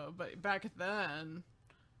 So, but back then,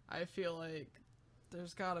 I feel like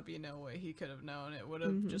there's gotta be no way he could have known. It would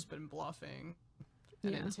have just been bluffing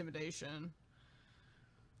and intimidation.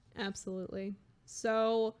 Absolutely.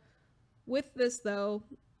 So, with this though,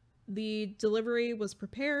 the delivery was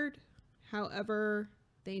prepared. However,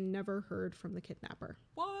 they never heard from the kidnapper.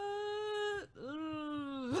 What?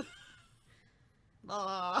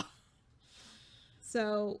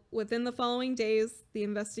 So, within the following days, the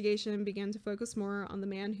investigation began to focus more on the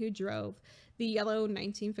man who drove the yellow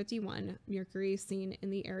 1951 Mercury seen in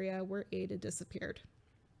the area where Aid had disappeared.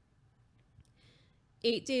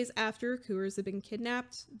 8 days after Coors had been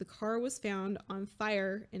kidnapped, the car was found on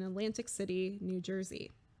fire in Atlantic City, New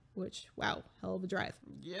Jersey. Which, wow, hell of a drive.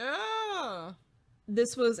 Yeah!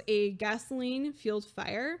 This was a gasoline-fueled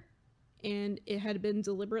fire, and it had been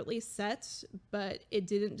deliberately set, but it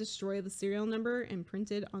didn't destroy the serial number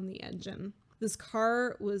imprinted on the engine. This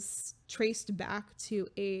car was traced back to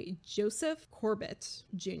a Joseph Corbett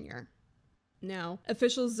Jr. Now,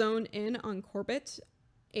 officials zoned in on Corbett,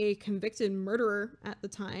 a convicted murderer at the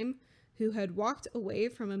time, who had walked away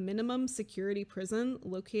from a minimum security prison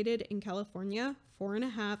located in California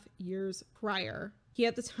 4.5 years prior. He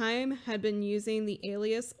at the time had been using the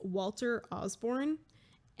alias Walter Osborne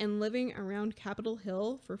and living around Capitol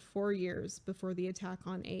Hill for 4 years before the attack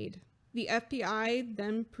on Aid. The FBI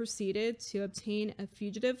then proceeded to obtain a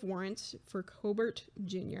fugitive warrant for Corbett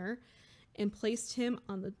Jr. and placed him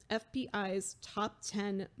on the FBI's top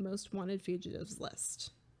 10 most wanted fugitives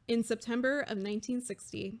list. In September of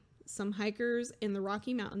 1960, some hikers in the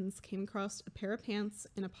Rocky Mountains came across a pair of pants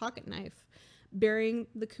and a pocket knife bearing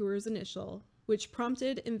the Coors initial, which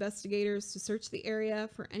prompted investigators to search the area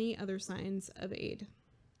for any other signs of Aid.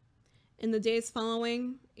 In the days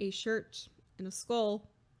following, a shirt and a skull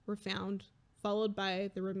were found, followed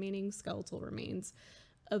by the remaining skeletal remains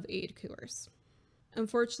of Aid Coors.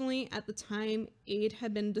 Unfortunately, at the time Aid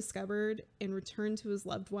had been discovered and returned to his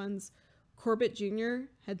loved ones, Corbett Jr.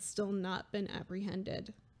 had still not been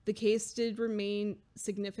apprehended. The case did remain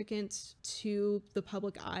significant to the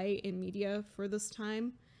public eye and media for this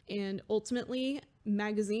time, and ultimately,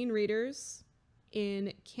 magazine readers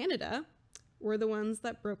in Canada were the ones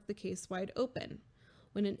that broke the case wide open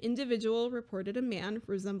when an individual reported a man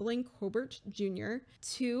resembling Corbett Jr.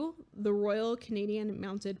 to the Royal Canadian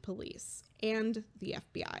Mounted Police and the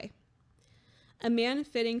FBI. A man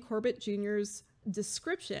fitting Corbett Jr.'s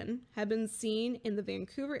description had been seen in the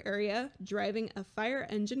Vancouver area driving a fire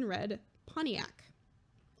engine red Pontiac.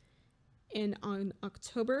 And on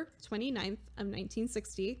October 29th of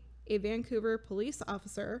 1960, a Vancouver police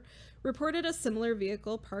officer reported a similar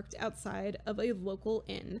vehicle parked outside of a local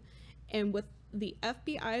inn, and with the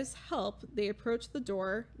FBI's help, they approached the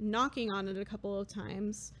door, knocking on it a couple of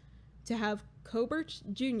times to have Corbett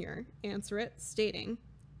Jr. answer it, stating,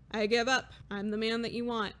 "I give up. I'm the man that you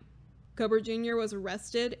want." Corbett Jr. was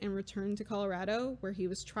arrested and returned to Colorado, where he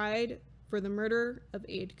was tried for the murder of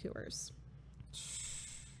Aid Coors.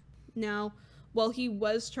 Now, while he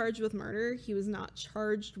was charged with murder, he was not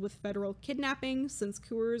charged with federal kidnapping, since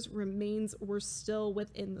Coors' remains were still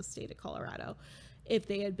within the state of Colorado. If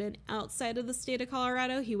they had been outside of the state of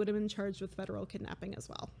Colorado, he would have been charged with federal kidnapping as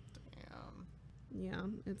well. Damn. Yeah,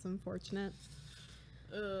 it's unfortunate.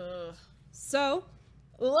 Ugh. So,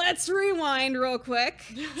 let's rewind real quick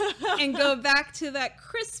and go back to that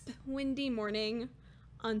crisp, windy morning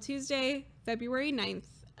on Tuesday, February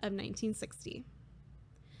 9th of 1960.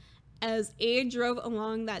 As Aid drove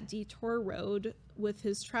along that detour road with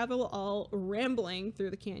his travel all rambling through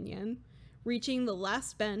the canyon, reaching the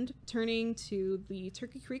last bend, turning to the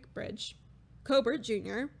Turkey Creek Bridge, Corbett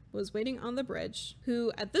Jr. was waiting on the bridge,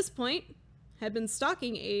 who at this point had been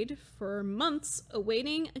stalking Aid for months,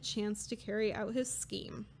 awaiting a chance to carry out his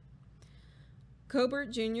scheme. Corbett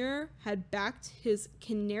Jr. had backed his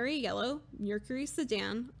canary yellow Mercury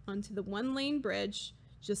sedan onto the one-lane bridge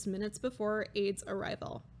just minutes before Aid's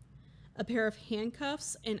arrival. A pair of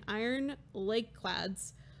handcuffs and iron leg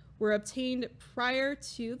clads were obtained prior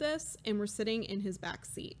to this and were sitting in his back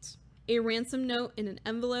seat. A ransom note in an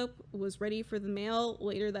envelope was ready for the mail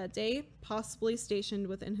later that day, possibly stationed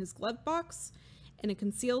within his glove box, and a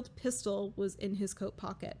concealed pistol was in his coat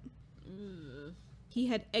pocket. Ugh. He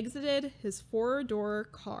had exited his four-door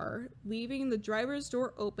car, leaving the driver's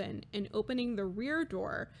door open and opening the rear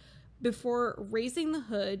door before raising the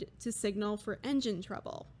hood to signal for engine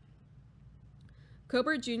trouble.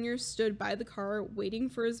 Cobert Jr. stood by the car waiting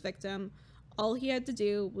for his victim. All he had to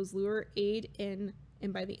do was lure Ade in,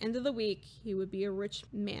 and by the end of the week, he would be a rich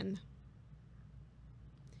man.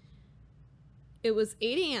 It was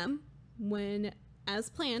 8 a.m. when, as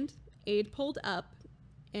planned, Ade pulled up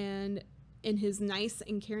and, in his nice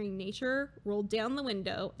and caring nature, rolled down the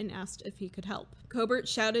window and asked if he could help. Cobert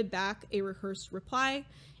shouted back a rehearsed reply,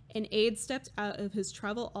 and Ade stepped out of his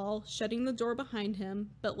travel-all, shutting the door behind him,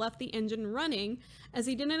 but left the engine running as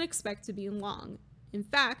he didn't expect to be long. In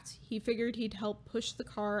fact, he figured he'd help push the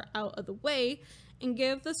car out of the way and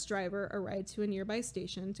give this driver a ride to a nearby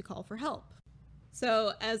station to call for help.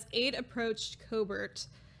 So, as Ade approached Cobert,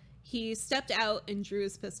 he stepped out and drew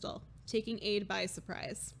his pistol, taking Ade by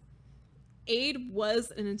surprise. Ade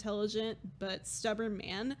was an intelligent but stubborn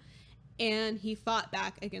man, and he fought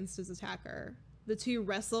back against his attacker. The two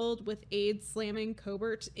wrestled, with Ade slamming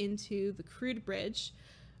Cobert into the crude bridge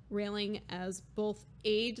railing as both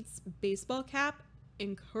Ade's baseball cap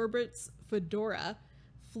and Cobert's fedora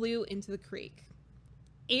flew into the creek.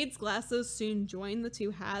 Ade's glasses soon joined the two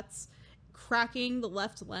hats, cracking the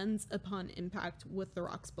left lens upon impact with the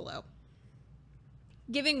rocks below.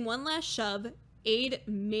 Giving one last shove, Ade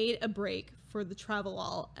made a break for the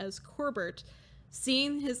travel-all as Corbett,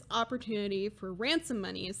 seeing his opportunity for ransom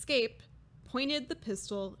money escape, pointed the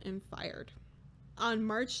pistol and fired. On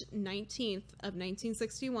March 19th of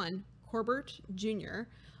 1961, Corbett Jr.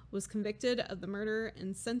 was convicted of the murder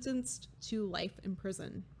and sentenced to life in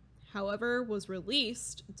prison. However, was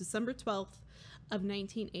released December 12th of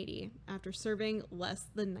 1980 after serving less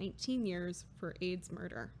than 19 years for Ade's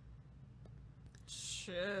murder.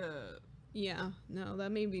 Shit. Yeah, no,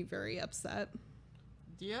 that made me very upset.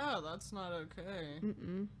 Yeah, that's not okay.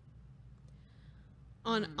 Mm-mm.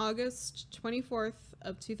 On August 24th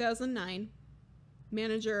of 2009,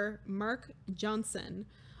 manager Mark Johnson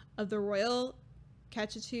of the Royal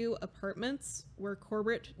Cachatu Apartments, where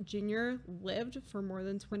Corbett Jr. lived for more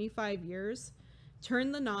than 25 years,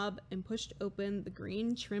 turned the knob and pushed open the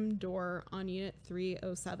green trim door on Unit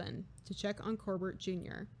 307 to check on Corbett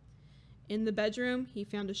Jr. In the bedroom, he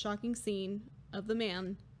found a shocking scene of the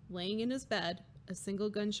man laying in his bed, a single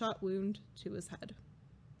gunshot wound to his head.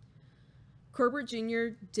 Corbett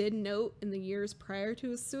Jr. did note in the years prior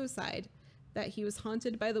to his suicide that he was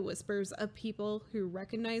haunted by the whispers of people who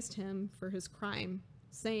recognized him for his crime,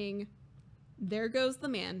 saying, "There goes the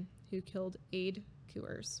man who killed Ade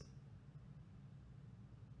Coors."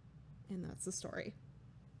 And that's the story.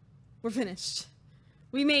 We're finished.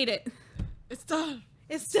 We made it. It's done.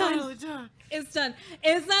 It's done. Finally done. It's done.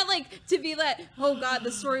 It's not like to be that, oh god,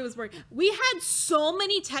 the story was boring. We had so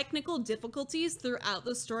many technical difficulties throughout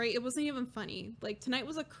the story. It wasn't even funny. Like, tonight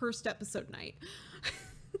was a cursed episode night.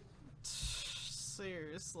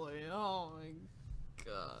 Seriously. Oh my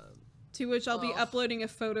god. To which I'll be uploading a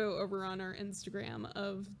photo over on our Instagram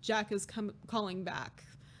of Jack is calling back.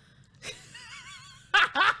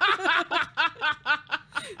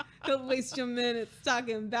 He'll waste your minutes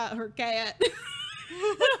talking about her cat.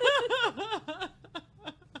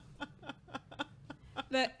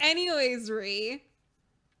 But anyways, Ree,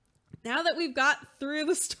 now that we've got through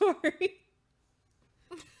the story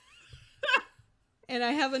and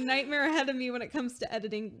I have a nightmare ahead of me when it comes to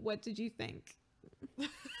editing, what did you think?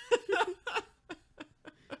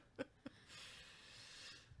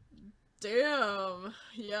 Damn.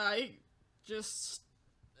 Yeah, I just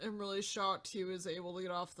am really shocked he was able to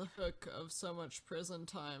get off the hook of so much prison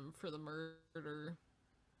time for the murder.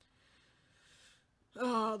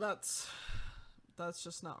 Oh, that's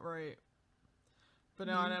just not right. But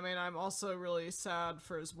no, and I mean, I'm also really sad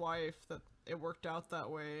for his wife that it worked out that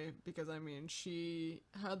way, because I mean, she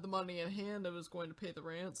had the money in hand and was going to pay the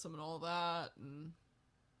ransom and all that, and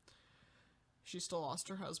she still lost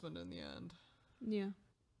her husband in the end. Yeah.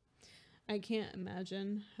 I can't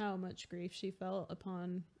imagine how much grief she felt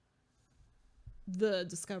upon the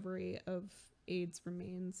discovery of Ade's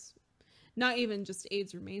remains. Not even just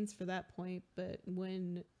Ade's remains for that point, but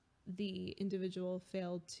when the individual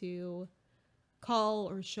failed to call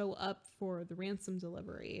or show up for the ransom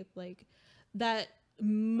delivery. Like, that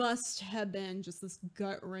must have been just this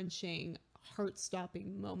gut-wrenching,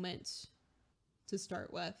 heart-stopping moment to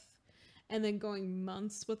start with. And then going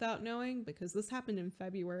months without knowing, because this happened in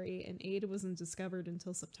February and Ade wasn't discovered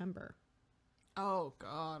until September. Oh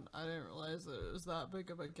god, I didn't realize that it was that big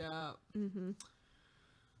of a gap. Mm-hmm.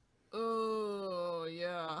 Oh,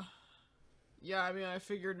 yeah. Yeah, I mean, I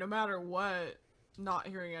figured no matter what, not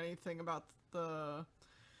hearing anything about the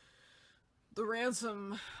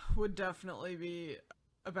ransom would definitely be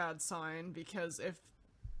a bad sign, because if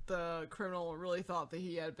the criminal really thought that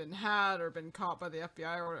he had been had or been caught by the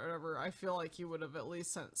FBI or whatever, I feel like he would have at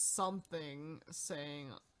least sent something saying,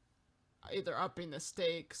 either upping the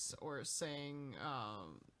stakes or saying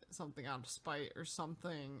something out of spite or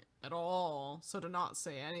something at all. So to not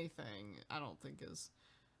say anything, I don't think is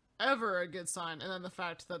ever a good sign. And then the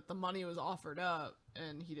fact that the money was offered up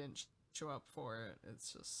and he didn't show up for it,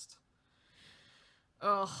 it's just...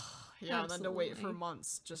 Ugh, yeah, and then to wait for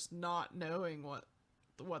months just not knowing what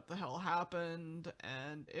the hell happened,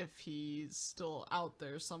 and if he's still out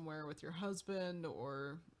there somewhere with your husband,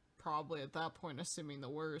 or probably at that point assuming the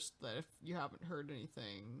worst, that if you haven't heard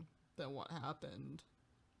anything, then what happened.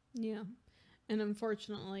 Yeah. And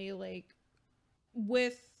unfortunately, like,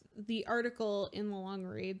 with the article in the long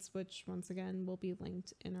reads, which once again will be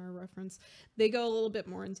linked in our reference, they go a little bit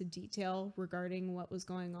more into detail regarding what was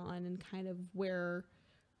going on and kind of where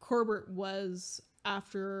Corbett was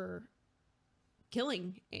after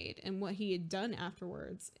killing Aid and what he had done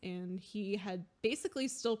afterwards. And he had basically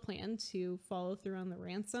still planned to follow through on the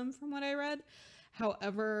ransom, from what I read.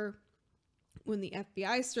 However, when the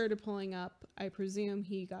FBI started pulling up, I presume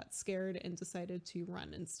he got scared and decided to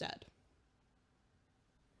run instead.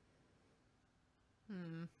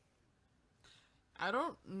 I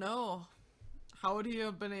don't know. How would he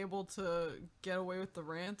have been able to get away with the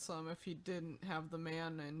ransom if he didn't have the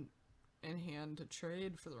man in hand to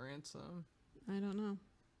trade for the ransom? I don't know.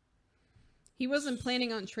 He wasn't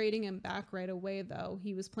planning on trading him back right away, though.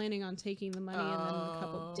 He was planning on taking the money, and then in a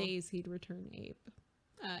couple of days he'd return Aid.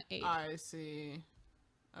 I see.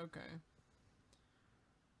 Okay.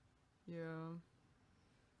 Yeah.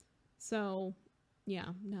 So,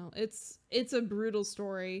 yeah, no, it's a brutal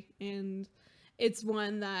story, and it's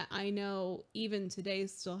one that I know even today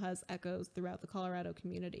still has echoes throughout the Colorado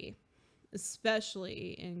community,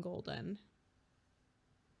 especially in Golden.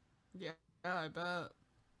 Yeah, I bet.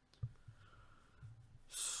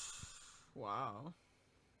 Wow.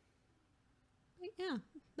 But yeah,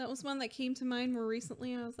 that was one that came to mind more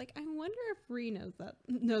recently. I was like, I wonder if Ree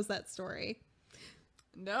knows that story.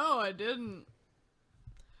 No, I didn't.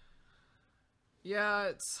 Yeah,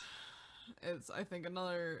 it's I think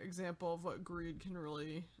another example of what greed can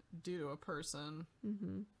really do to a person.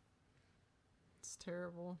 Mm-hmm. It's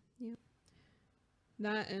terrible. Yeah.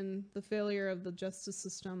 That and the failure of the justice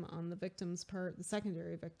system on the victims' part, the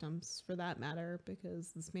secondary victims for that matter,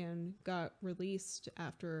 because this man got released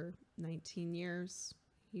after 19 years.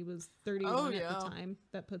 He was 31 at the time.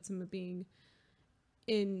 That puts him at being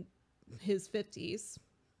in his 50s,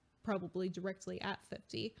 probably directly at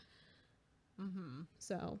 50. Mm-hmm.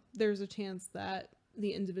 So there's a chance that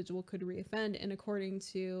the individual could reoffend. And according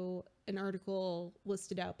to an article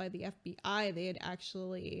listed out by the FBI, they had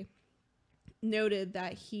actually noted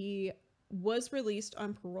that he was released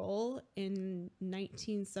on parole in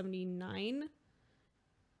 1979,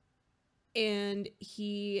 and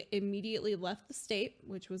he immediately left the state,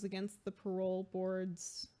 which was against the parole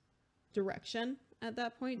board's direction at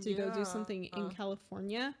that point, to go do something in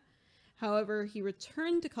California. However, he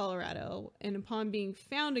returned to Colorado, and upon being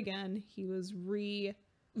found again, he was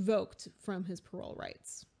revoked from his parole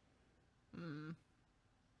rights.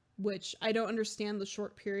 Which I don't understand the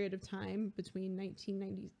short period of time between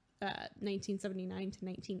 1979 to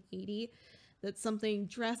 1980 that something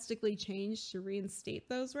drastically changed to reinstate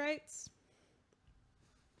those rights.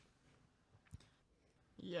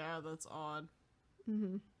 Yeah, that's odd.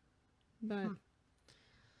 Mm-hmm. But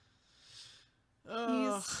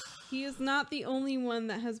he is not the only one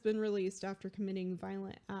that has been released after committing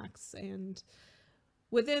violent acts. And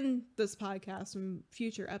within this podcast and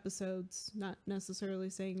future episodes, not necessarily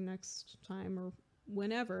saying next time or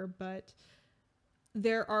whenever, but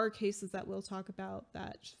there are cases that we'll talk about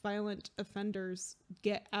that violent offenders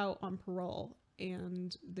get out on parole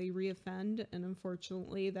and they reoffend, and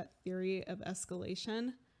unfortunately that theory of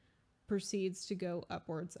escalation proceeds to go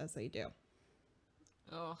upwards as they do.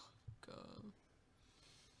 Oh, God.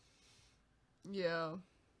 Yeah.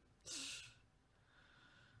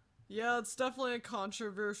 Yeah, it's definitely a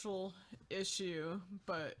controversial issue,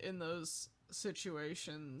 but in those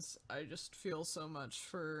situations, I just feel so much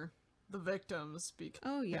for the victims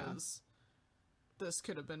because this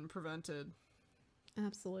could have been prevented.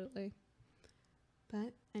 Absolutely.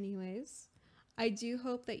 But anyways, I do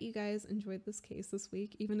hope that you guys enjoyed this case this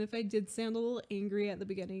week, even if I did sound a little angry at the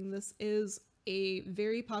beginning. This is a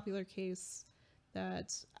very popular case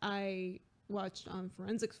that I watched on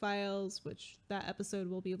Forensic Files, which that episode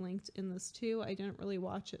will be linked in this too. I didn't really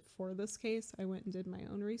watch it for this case. I went and did my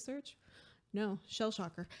own research. No, shell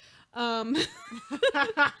shocker. Rather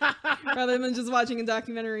than just watching a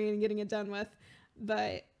documentary and getting it done with.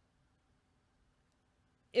 But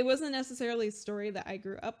it wasn't necessarily a story that I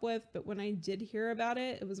grew up with, but when I did hear about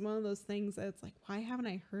it, it was one of those things that it's like, why haven't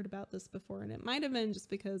I heard about this before? And it might have been just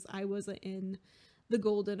because I wasn't in the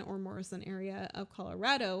Golden or Morrison area of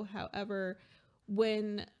Colorado. However,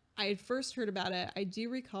 when I had first heard about it, I do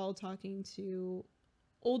recall talking to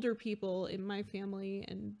older people in my family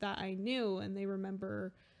and that I knew, and they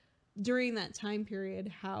remember during that time period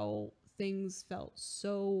how things felt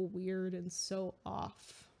so weird and so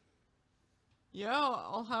off. Yeah,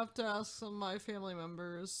 I'll have to ask some of my family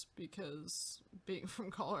members, because being from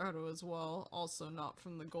Colorado as well, also not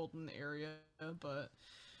from the Golden area, but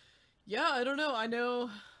yeah, I don't know. I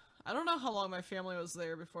don't know how long my family was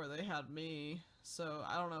there before they had me, so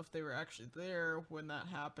I don't know if they were actually there when that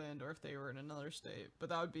happened or if they were in another state, but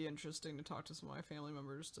that would be interesting to talk to some of my family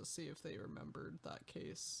members to see if they remembered that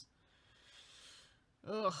case.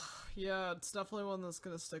 Ugh, yeah, it's definitely one that's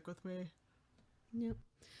gonna stick with me. Yep.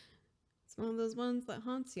 It's one of those ones that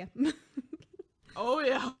haunts you. Oh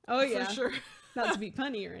yeah. Oh yeah. For sure. Not to be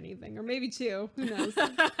punny or anything, or maybe two, who knows.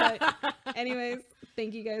 But anyways,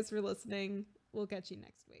 thank you guys for listening. We'll catch you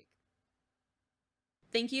next week.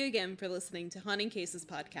 Thank you again for listening to Haunting Cases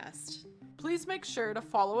Podcast. Please make sure to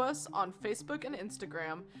follow us on Facebook and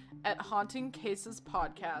Instagram at Haunting Cases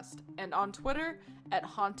Podcast and on Twitter at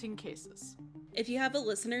Haunting Cases. If you have a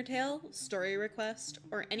listener tale, story request,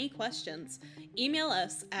 or any questions, email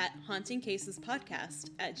us at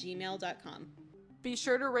hauntingcasespodcast@gmail.com. Be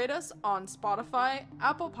sure to rate us on Spotify,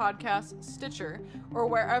 Apple Podcasts, Stitcher, or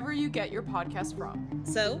wherever you get your podcast from.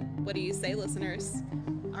 So, what do you say, listeners?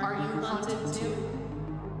 Are you haunted too?